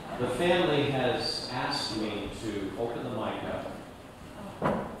 the family has asked me to open the mic up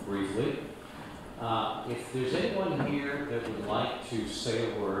briefly. If there's anyone here that would like to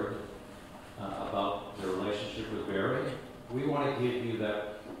say a word about their relationship with Barry, we want to give you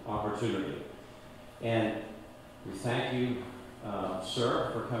that opportunity. And we thank you,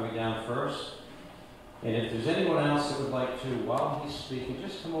 sir, for coming down first. And if there's anyone else that would like to, while he's speaking,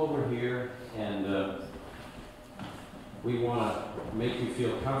 just come over here, and we want to make you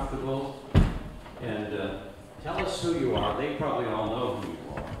feel comfortable. And tell us who you are. They probably all know who you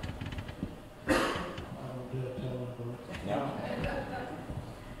are. I don't dare tell anybody. Yeah.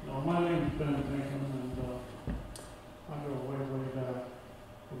 No, my name's Ben Pinkham, and I go way, way back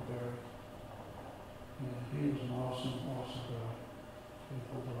with Barry. And he was an awesome, awesome guy.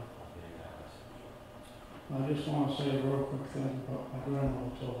 I just want to say a real quick thing about my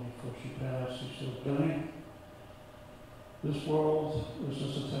grandmother told me before she passed. She said, Benny, this world is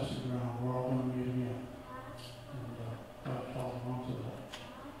just a testing ground. We're all going to meet again. And I've held on to that.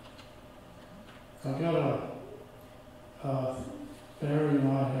 I got Barry and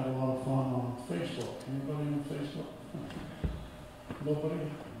I had a lot of fun on Facebook. Anybody on Facebook? Nobody?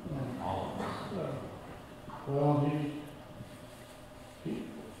 All of us. Well,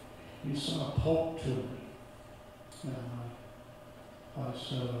 he sent a poke to me. And I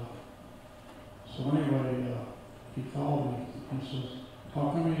said, so anyway, he called me. He says, how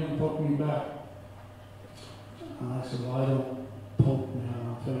come you didn't poke me back? And I said, well, I don't poke me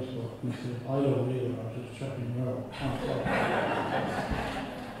on Facebook. He said, I don't either. I was just checking you out.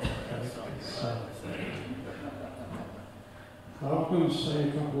 So, I was going to say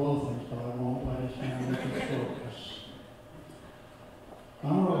a couple other things, but I won't. I just want to make it short.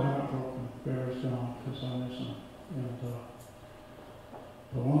 I'm really heartbroken. Barry's gone because I miss him. And,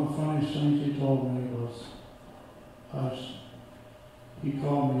 but one of the funniest things he told me was, he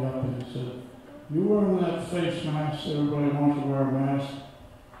called me up and he said, you wearing that face mask? Everybody wants to wear a mask.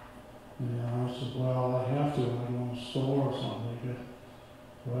 And I said, well, I have to. I go in the store or something. He goes,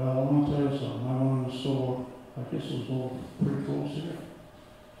 well, I want to tell you something. I went in the store, I guess it was all pretty close here.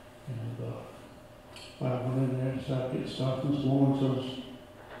 And I went in there and started getting stuff. And this woman says,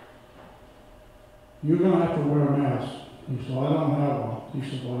 you're going to have to wear a mask. He said, well, I don't have one. He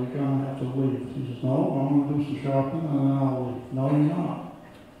said, well, you're going to have to leave. He says, no, I'm going to do some shopping and then I'll leave. No, you're not.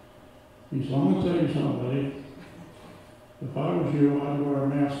 He said, I'm going to tell you something, buddy. If I was you, I'd wear a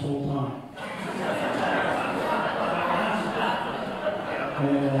mask full time.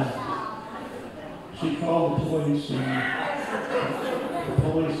 And she called the police and the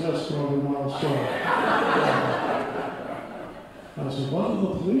police escorted him out of the store. I said, what did the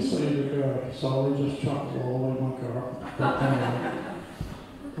police say to the guy? So they just chuckled all the way in my car.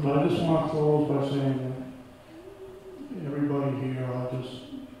 But I just want to close by saying that everybody here,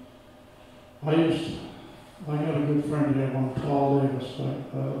 I had a good friend here, one Paul Davis. I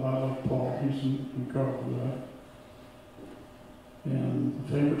like Paul. He's an incredible guy. And the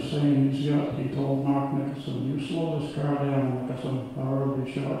favorite saying he's got, he told Mark Nicholson, you slow this car down, Nicholson. I've already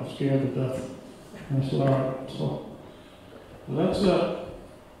been shot and scared to death. And I said, all right. So that's it.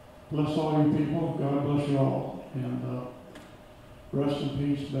 Bless all you people. God bless you all. And rest in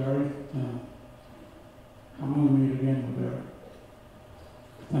peace, Barry. And I'm going to meet again with Barry.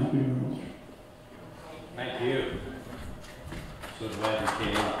 Thank you very much. Thank you. So glad you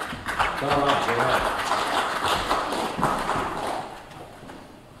came up. All right, go ahead.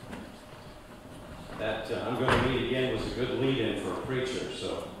 That I'm going to meet again was a good lead-in for a preacher, so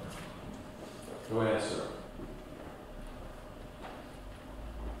go ahead, sir.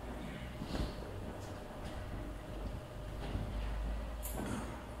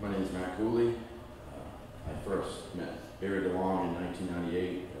 My name is Matt Cooley. I first met Barry DeLong in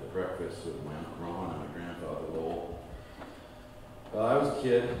 1998 at a breakfast with my Uncle Ron and my grandfather Lowell. I was a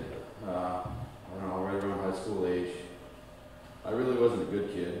kid, I don't know, right around high school age. I really wasn't a good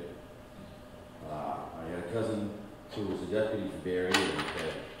kid. I had a cousin who was a deputy for Barry,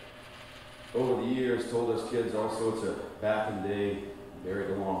 and over the years, told us kids all sorts of back-in-the-day Barry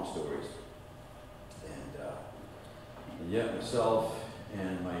DeLong stories. And yet myself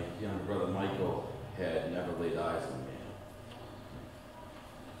and my younger brother Michael had never laid eyes on the man.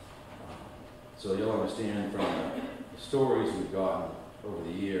 So you'll understand from the stories we've gotten over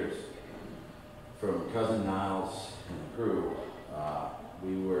the years from Cousin Niles and the crew,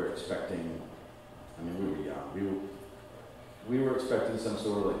 we were expecting, I mean, we were young. We were expecting some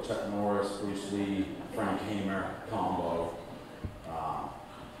sort of like Chuck Norris, Bruce Lee, Frank Hamer combo.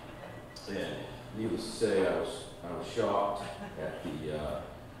 And needless to say, I was shocked at the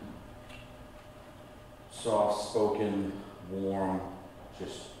soft-spoken, warm,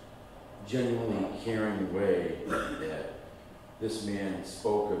 just genuinely caring way that this man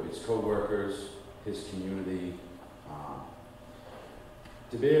spoke of his co-workers, his community.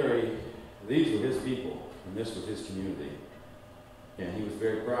 To Barry, these were his people, and this was his community. And he was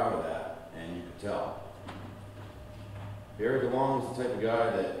very proud of that, and you could tell. Barry DeLong was the type of guy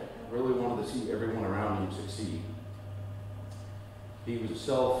that really wanted to see everyone around him succeed. He was a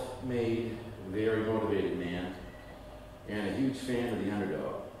self-made, very motivated man, and a huge fan of the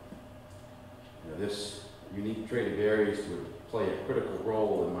underdog. You know, this unique trait of Barry's would play a critical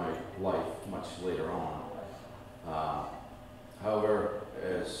role in my life much later on. However,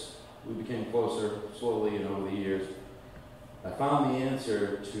 as we became closer, slowly and over the years, I found the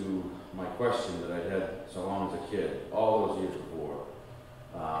answer to my question that I'd had so long as a kid, all those years before,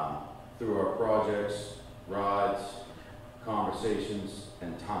 through our projects, rides, conversations,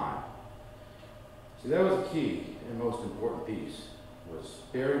 and time. See, that was the key and most important piece, was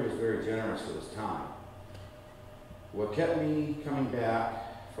Barry was very generous with his time. What kept me coming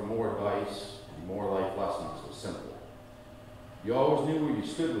back for more advice and more life lessons was simple. You always knew where you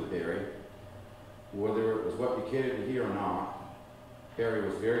stood with Barry, whether it was what you cared to hear or not. Barry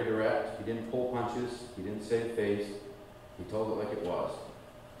was very direct. He didn't pull punches. He didn't save face. He told it like it was.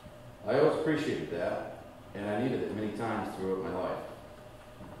 I always appreciated that, and I needed it many times throughout my life.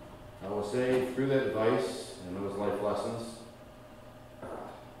 I will say, through that advice and those life lessons,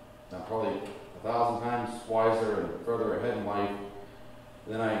 I'm probably 1,000 times wiser and further ahead in life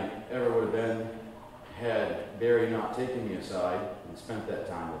than I ever would have been had Barry not taken me aside and spent that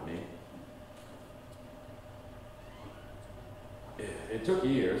time with me. It took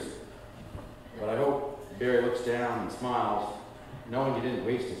years, but I hope Barry looks down and smiles, knowing he didn't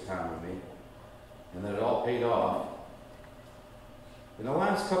waste his time with me, and that it all paid off. In the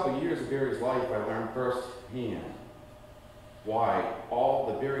last couple of years of Barry's life, I learned firsthand why all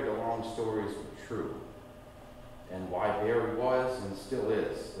the Barry DeLong stories were true, and why Barry was and still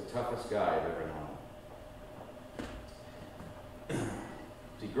is the toughest guy I've ever known.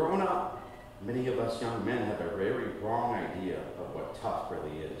 See, growing up, many of us young men have a very wrong idea of what tough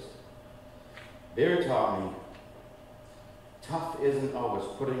really is. Barry taught me, tough isn't always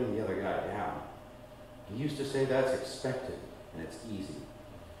putting the other guy down. He used to say that's expected and it's easy.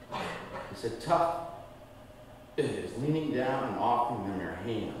 He said tough is leaning down and offering them your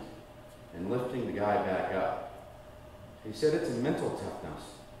hand and lifting the guy back up. He said it's a mental toughness.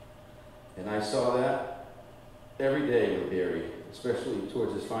 And I saw that every day with Barry, especially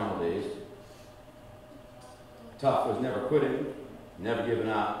towards his final days. Tough was never quitting, never giving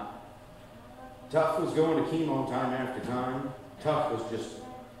up. Tough was going to chemo time after time. Tough was just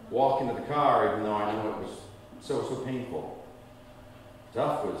walking to the car even though I know it was so painful.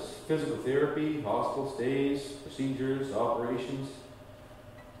 Tough was physical therapy, hospital stays, procedures, operations.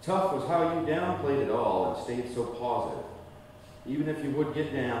 Tough was how you downplayed it all and stayed so positive. Even if you would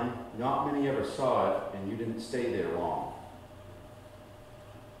get down, not many ever saw it and you didn't stay there long.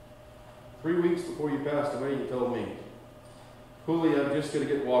 3 weeks before you passed away, you told me, Cooley, I'm just going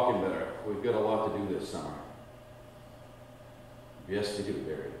to get walking better. We've got a lot to do this summer. Yes, we do,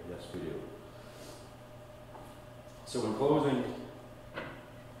 Barry. Yes, we do. So in closing,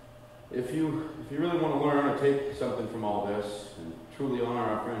 if you really want to learn or take something from all this and truly honor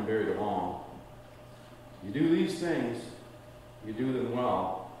our friend Barry DeLong, you do these things, you do them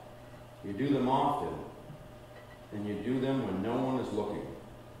well, you do them often, and you do them when no one is looking.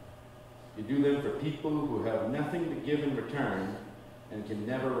 You do them for people who have nothing to give in return and can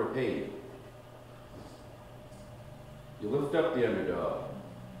never repay you. You lift up the underdog.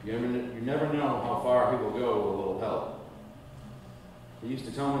 You never know how far he will go with a little help. He used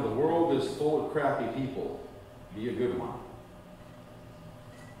to tell me the world is full of crappy people. Be a good one.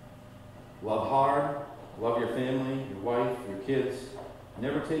 Love hard. Love your family, your wife, your kids.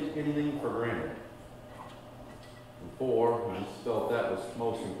 Never take anything for granted. And 4, I felt that was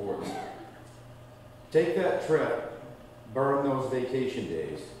most important. Take that trip, burn those vacation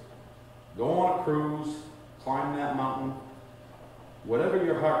days, Go on a cruise, climb that mountain, whatever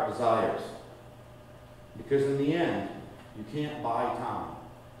your heart desires. Because in the end, you can't buy time.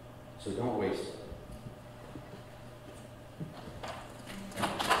 So don't waste it.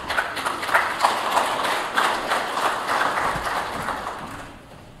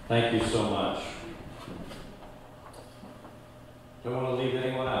 Thank you so much. Don't want to leave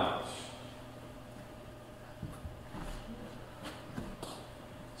anyone out.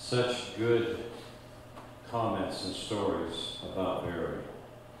 Such good comments and stories about Barry.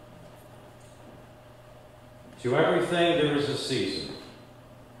 To everything there is a season,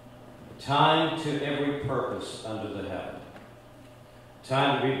 a time to every purpose under the heaven, a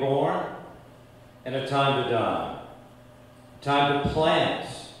time to be born and a time to die, a time to plant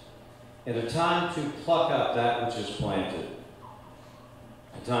and a time to pluck up that which is planted,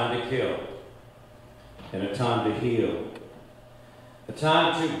 a time to kill and a time to heal, a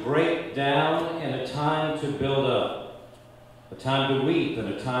time to break down and a time to build up, a time to weep and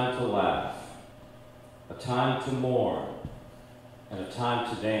a time to laugh, a time to mourn and a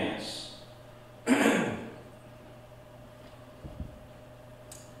time to dance.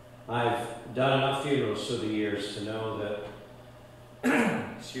 I've done enough funerals through the years to know that,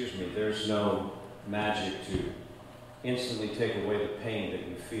 excuse me, there's no magic to instantly take away the pain that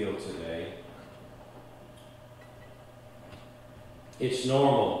you feel today. It's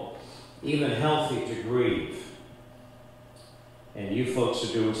normal, even healthy, to grieve. And you folks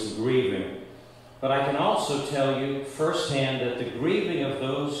are doing some grieving. But I can also tell you firsthand that the grieving of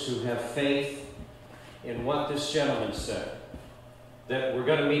those who have faith in what this gentleman said, that we're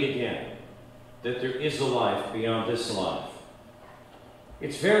going to meet again, that there is a life beyond this life,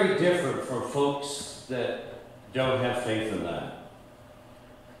 it's very different from folks that don't have faith in that.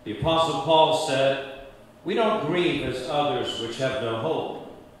 The Apostle Paul said, "We don't grieve as others which have no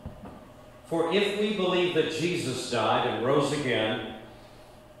hope. For if we believe that Jesus died and rose again,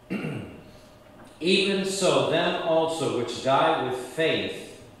 even so them also which die with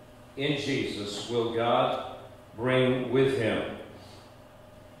faith in Jesus will God bring with him."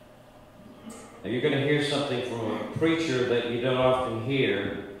 Now you're going to hear something from a preacher that you don't often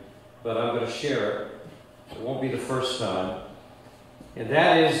hear, but I'm going to share it. It won't be the first time. And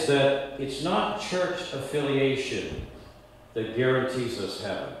that is that it's not church affiliation that guarantees us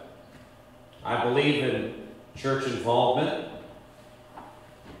heaven. I believe in church involvement.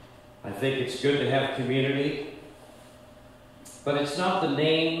 I think it's good to have community. But it's not the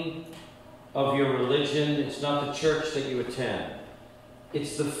name of your religion. It's not the church that you attend.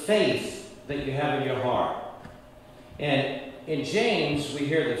 It's the faith that you have in your heart. And in James, we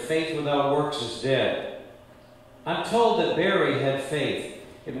hear that faith without works is dead. I'm told that Barry had faith.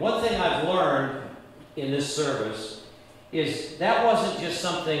 And one thing I've learned in this service is that wasn't just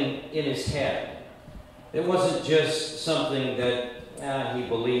something in his head. It wasn't just something that he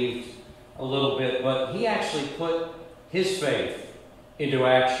believed a little bit, but he actually put his faith into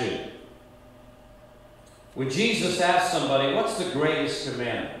action. When Jesus asked somebody, "What's the greatest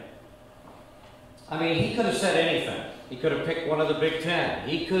commandment?" I mean, he could have said anything. He could have picked one of the Big Ten.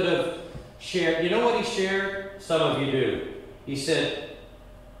 He could have shared, you know what he shared? Some of you do. He said,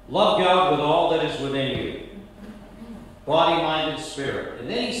 love God with all that is within you. Body, mind, and spirit. And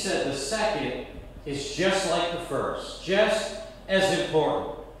then he said the second is just like the first. Just as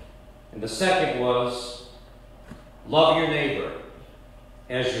important. And the second was, love your neighbor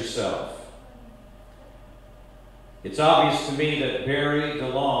as yourself. It's obvious to me that Barry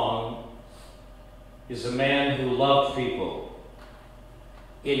DeLong is a man who loved people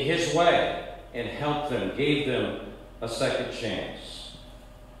in his way and helped them, gave them a second chance.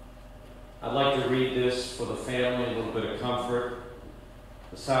 I'd like to read this for the family, a little bit of comfort.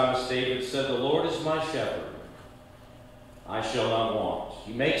 The psalmist David said, "The Lord is my shepherd. I shall not want.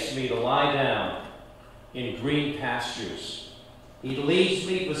 He makes me to lie down in green pastures. He leads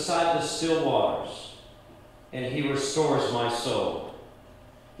me beside the still waters, and he restores my soul.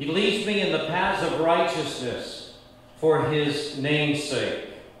 He leads me in the paths of righteousness for his name's sake."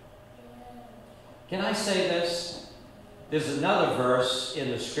 Can I say this? There's another verse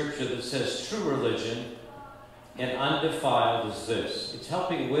in the scripture that says true religion and undefiled is this. It's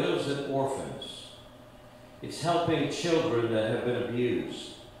helping widows and orphans. It's helping children that have been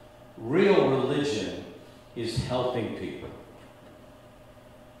abused. Real religion is helping people.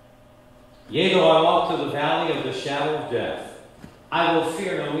 "Yea, though I walk through the valley of the shadow of death, I will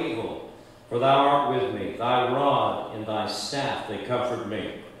fear no evil, for thou art with me. Thy rod and thy staff, they comfort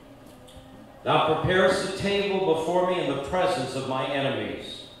me. Thou preparest a table before me in the presence of my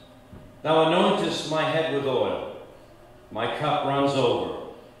enemies. Thou anointest my head with oil. My cup runs over.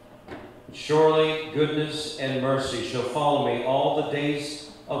 Surely goodness and mercy shall follow me all the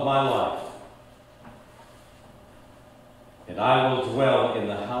days of my life, and I will dwell in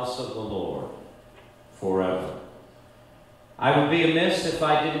the house of the Lord forever. I would be amiss if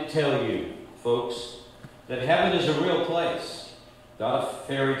I didn't tell you, folks, that heaven is a real place, not a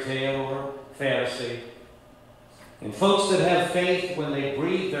fairy tale or fantasy. And folks that have faith, when they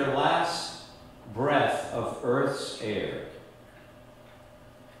breathe their last breath of earth's air,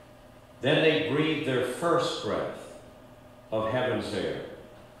 then they breathe their first breath of heaven's air.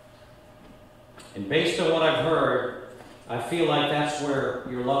 And based on what I've heard, I feel like that's where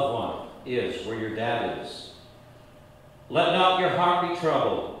your loved one is, where your dad is. Let not your heart be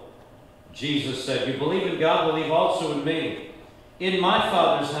troubled. Jesus said, you believe in God, believe also in me. In my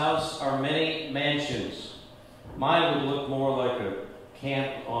Father's house are many mansions. Mine would look more like a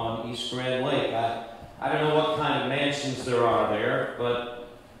camp on East Grand Lake. I don't know what kind of mansions there are there, but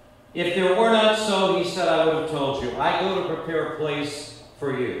if there were not so, he said, I would have told you. I go to prepare a place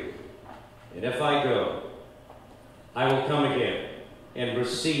for you. And if I go, I will come again and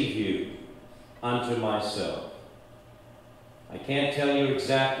receive you unto myself. I can't tell you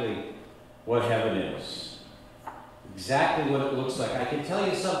exactly what heaven is, exactly what it looks like. I can tell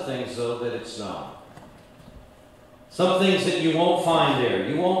you some things, though, that it's not. Some things that you won't find there.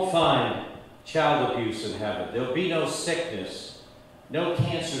 You won't find child abuse in heaven. There'll be no sickness, no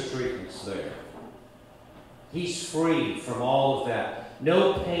cancer treatments there. He's free from all of that.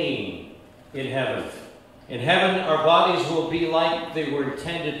 No pain in heaven. In heaven, our bodies will be like they were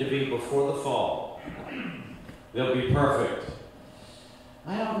intended to be before the fall. They'll be perfect.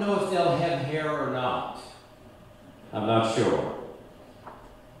 I don't know if they'll have hair or not. I'm not sure.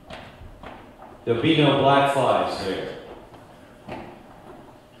 There'll be no black flies there.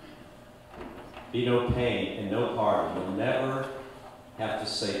 Be no pain and no party. You'll never have to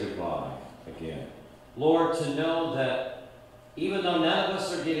say goodbye again. Lord, to know that even though none of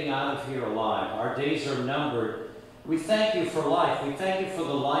us are getting out of here alive, our days are numbered, we thank you for life. We thank you for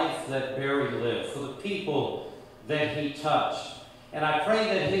the life that Barry lived, for the people that he touched. And I pray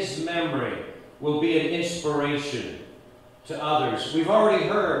that his memory will be an inspiration to others. We've already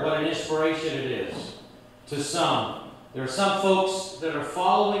heard what an inspiration it is to some. There are some folks that are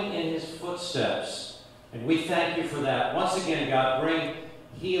following in his footsteps, and we thank you for that. Once again, God, bring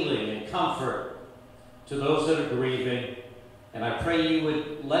healing and comfort to those that are grieving, and I pray you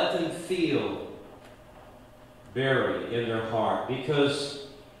would let them feel buried in their heart, because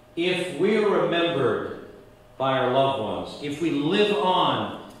if we're remembered by our loved ones, if we live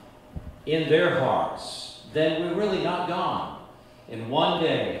on in their hearts, then we're really not gone. And one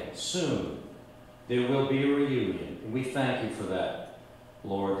day, soon, there will be a reunion. And we thank you for that,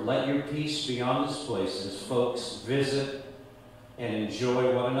 Lord. Let your peace be on this place as folks visit and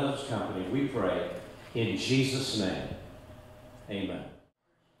enjoy one another's company. We pray in Jesus' name. Amen.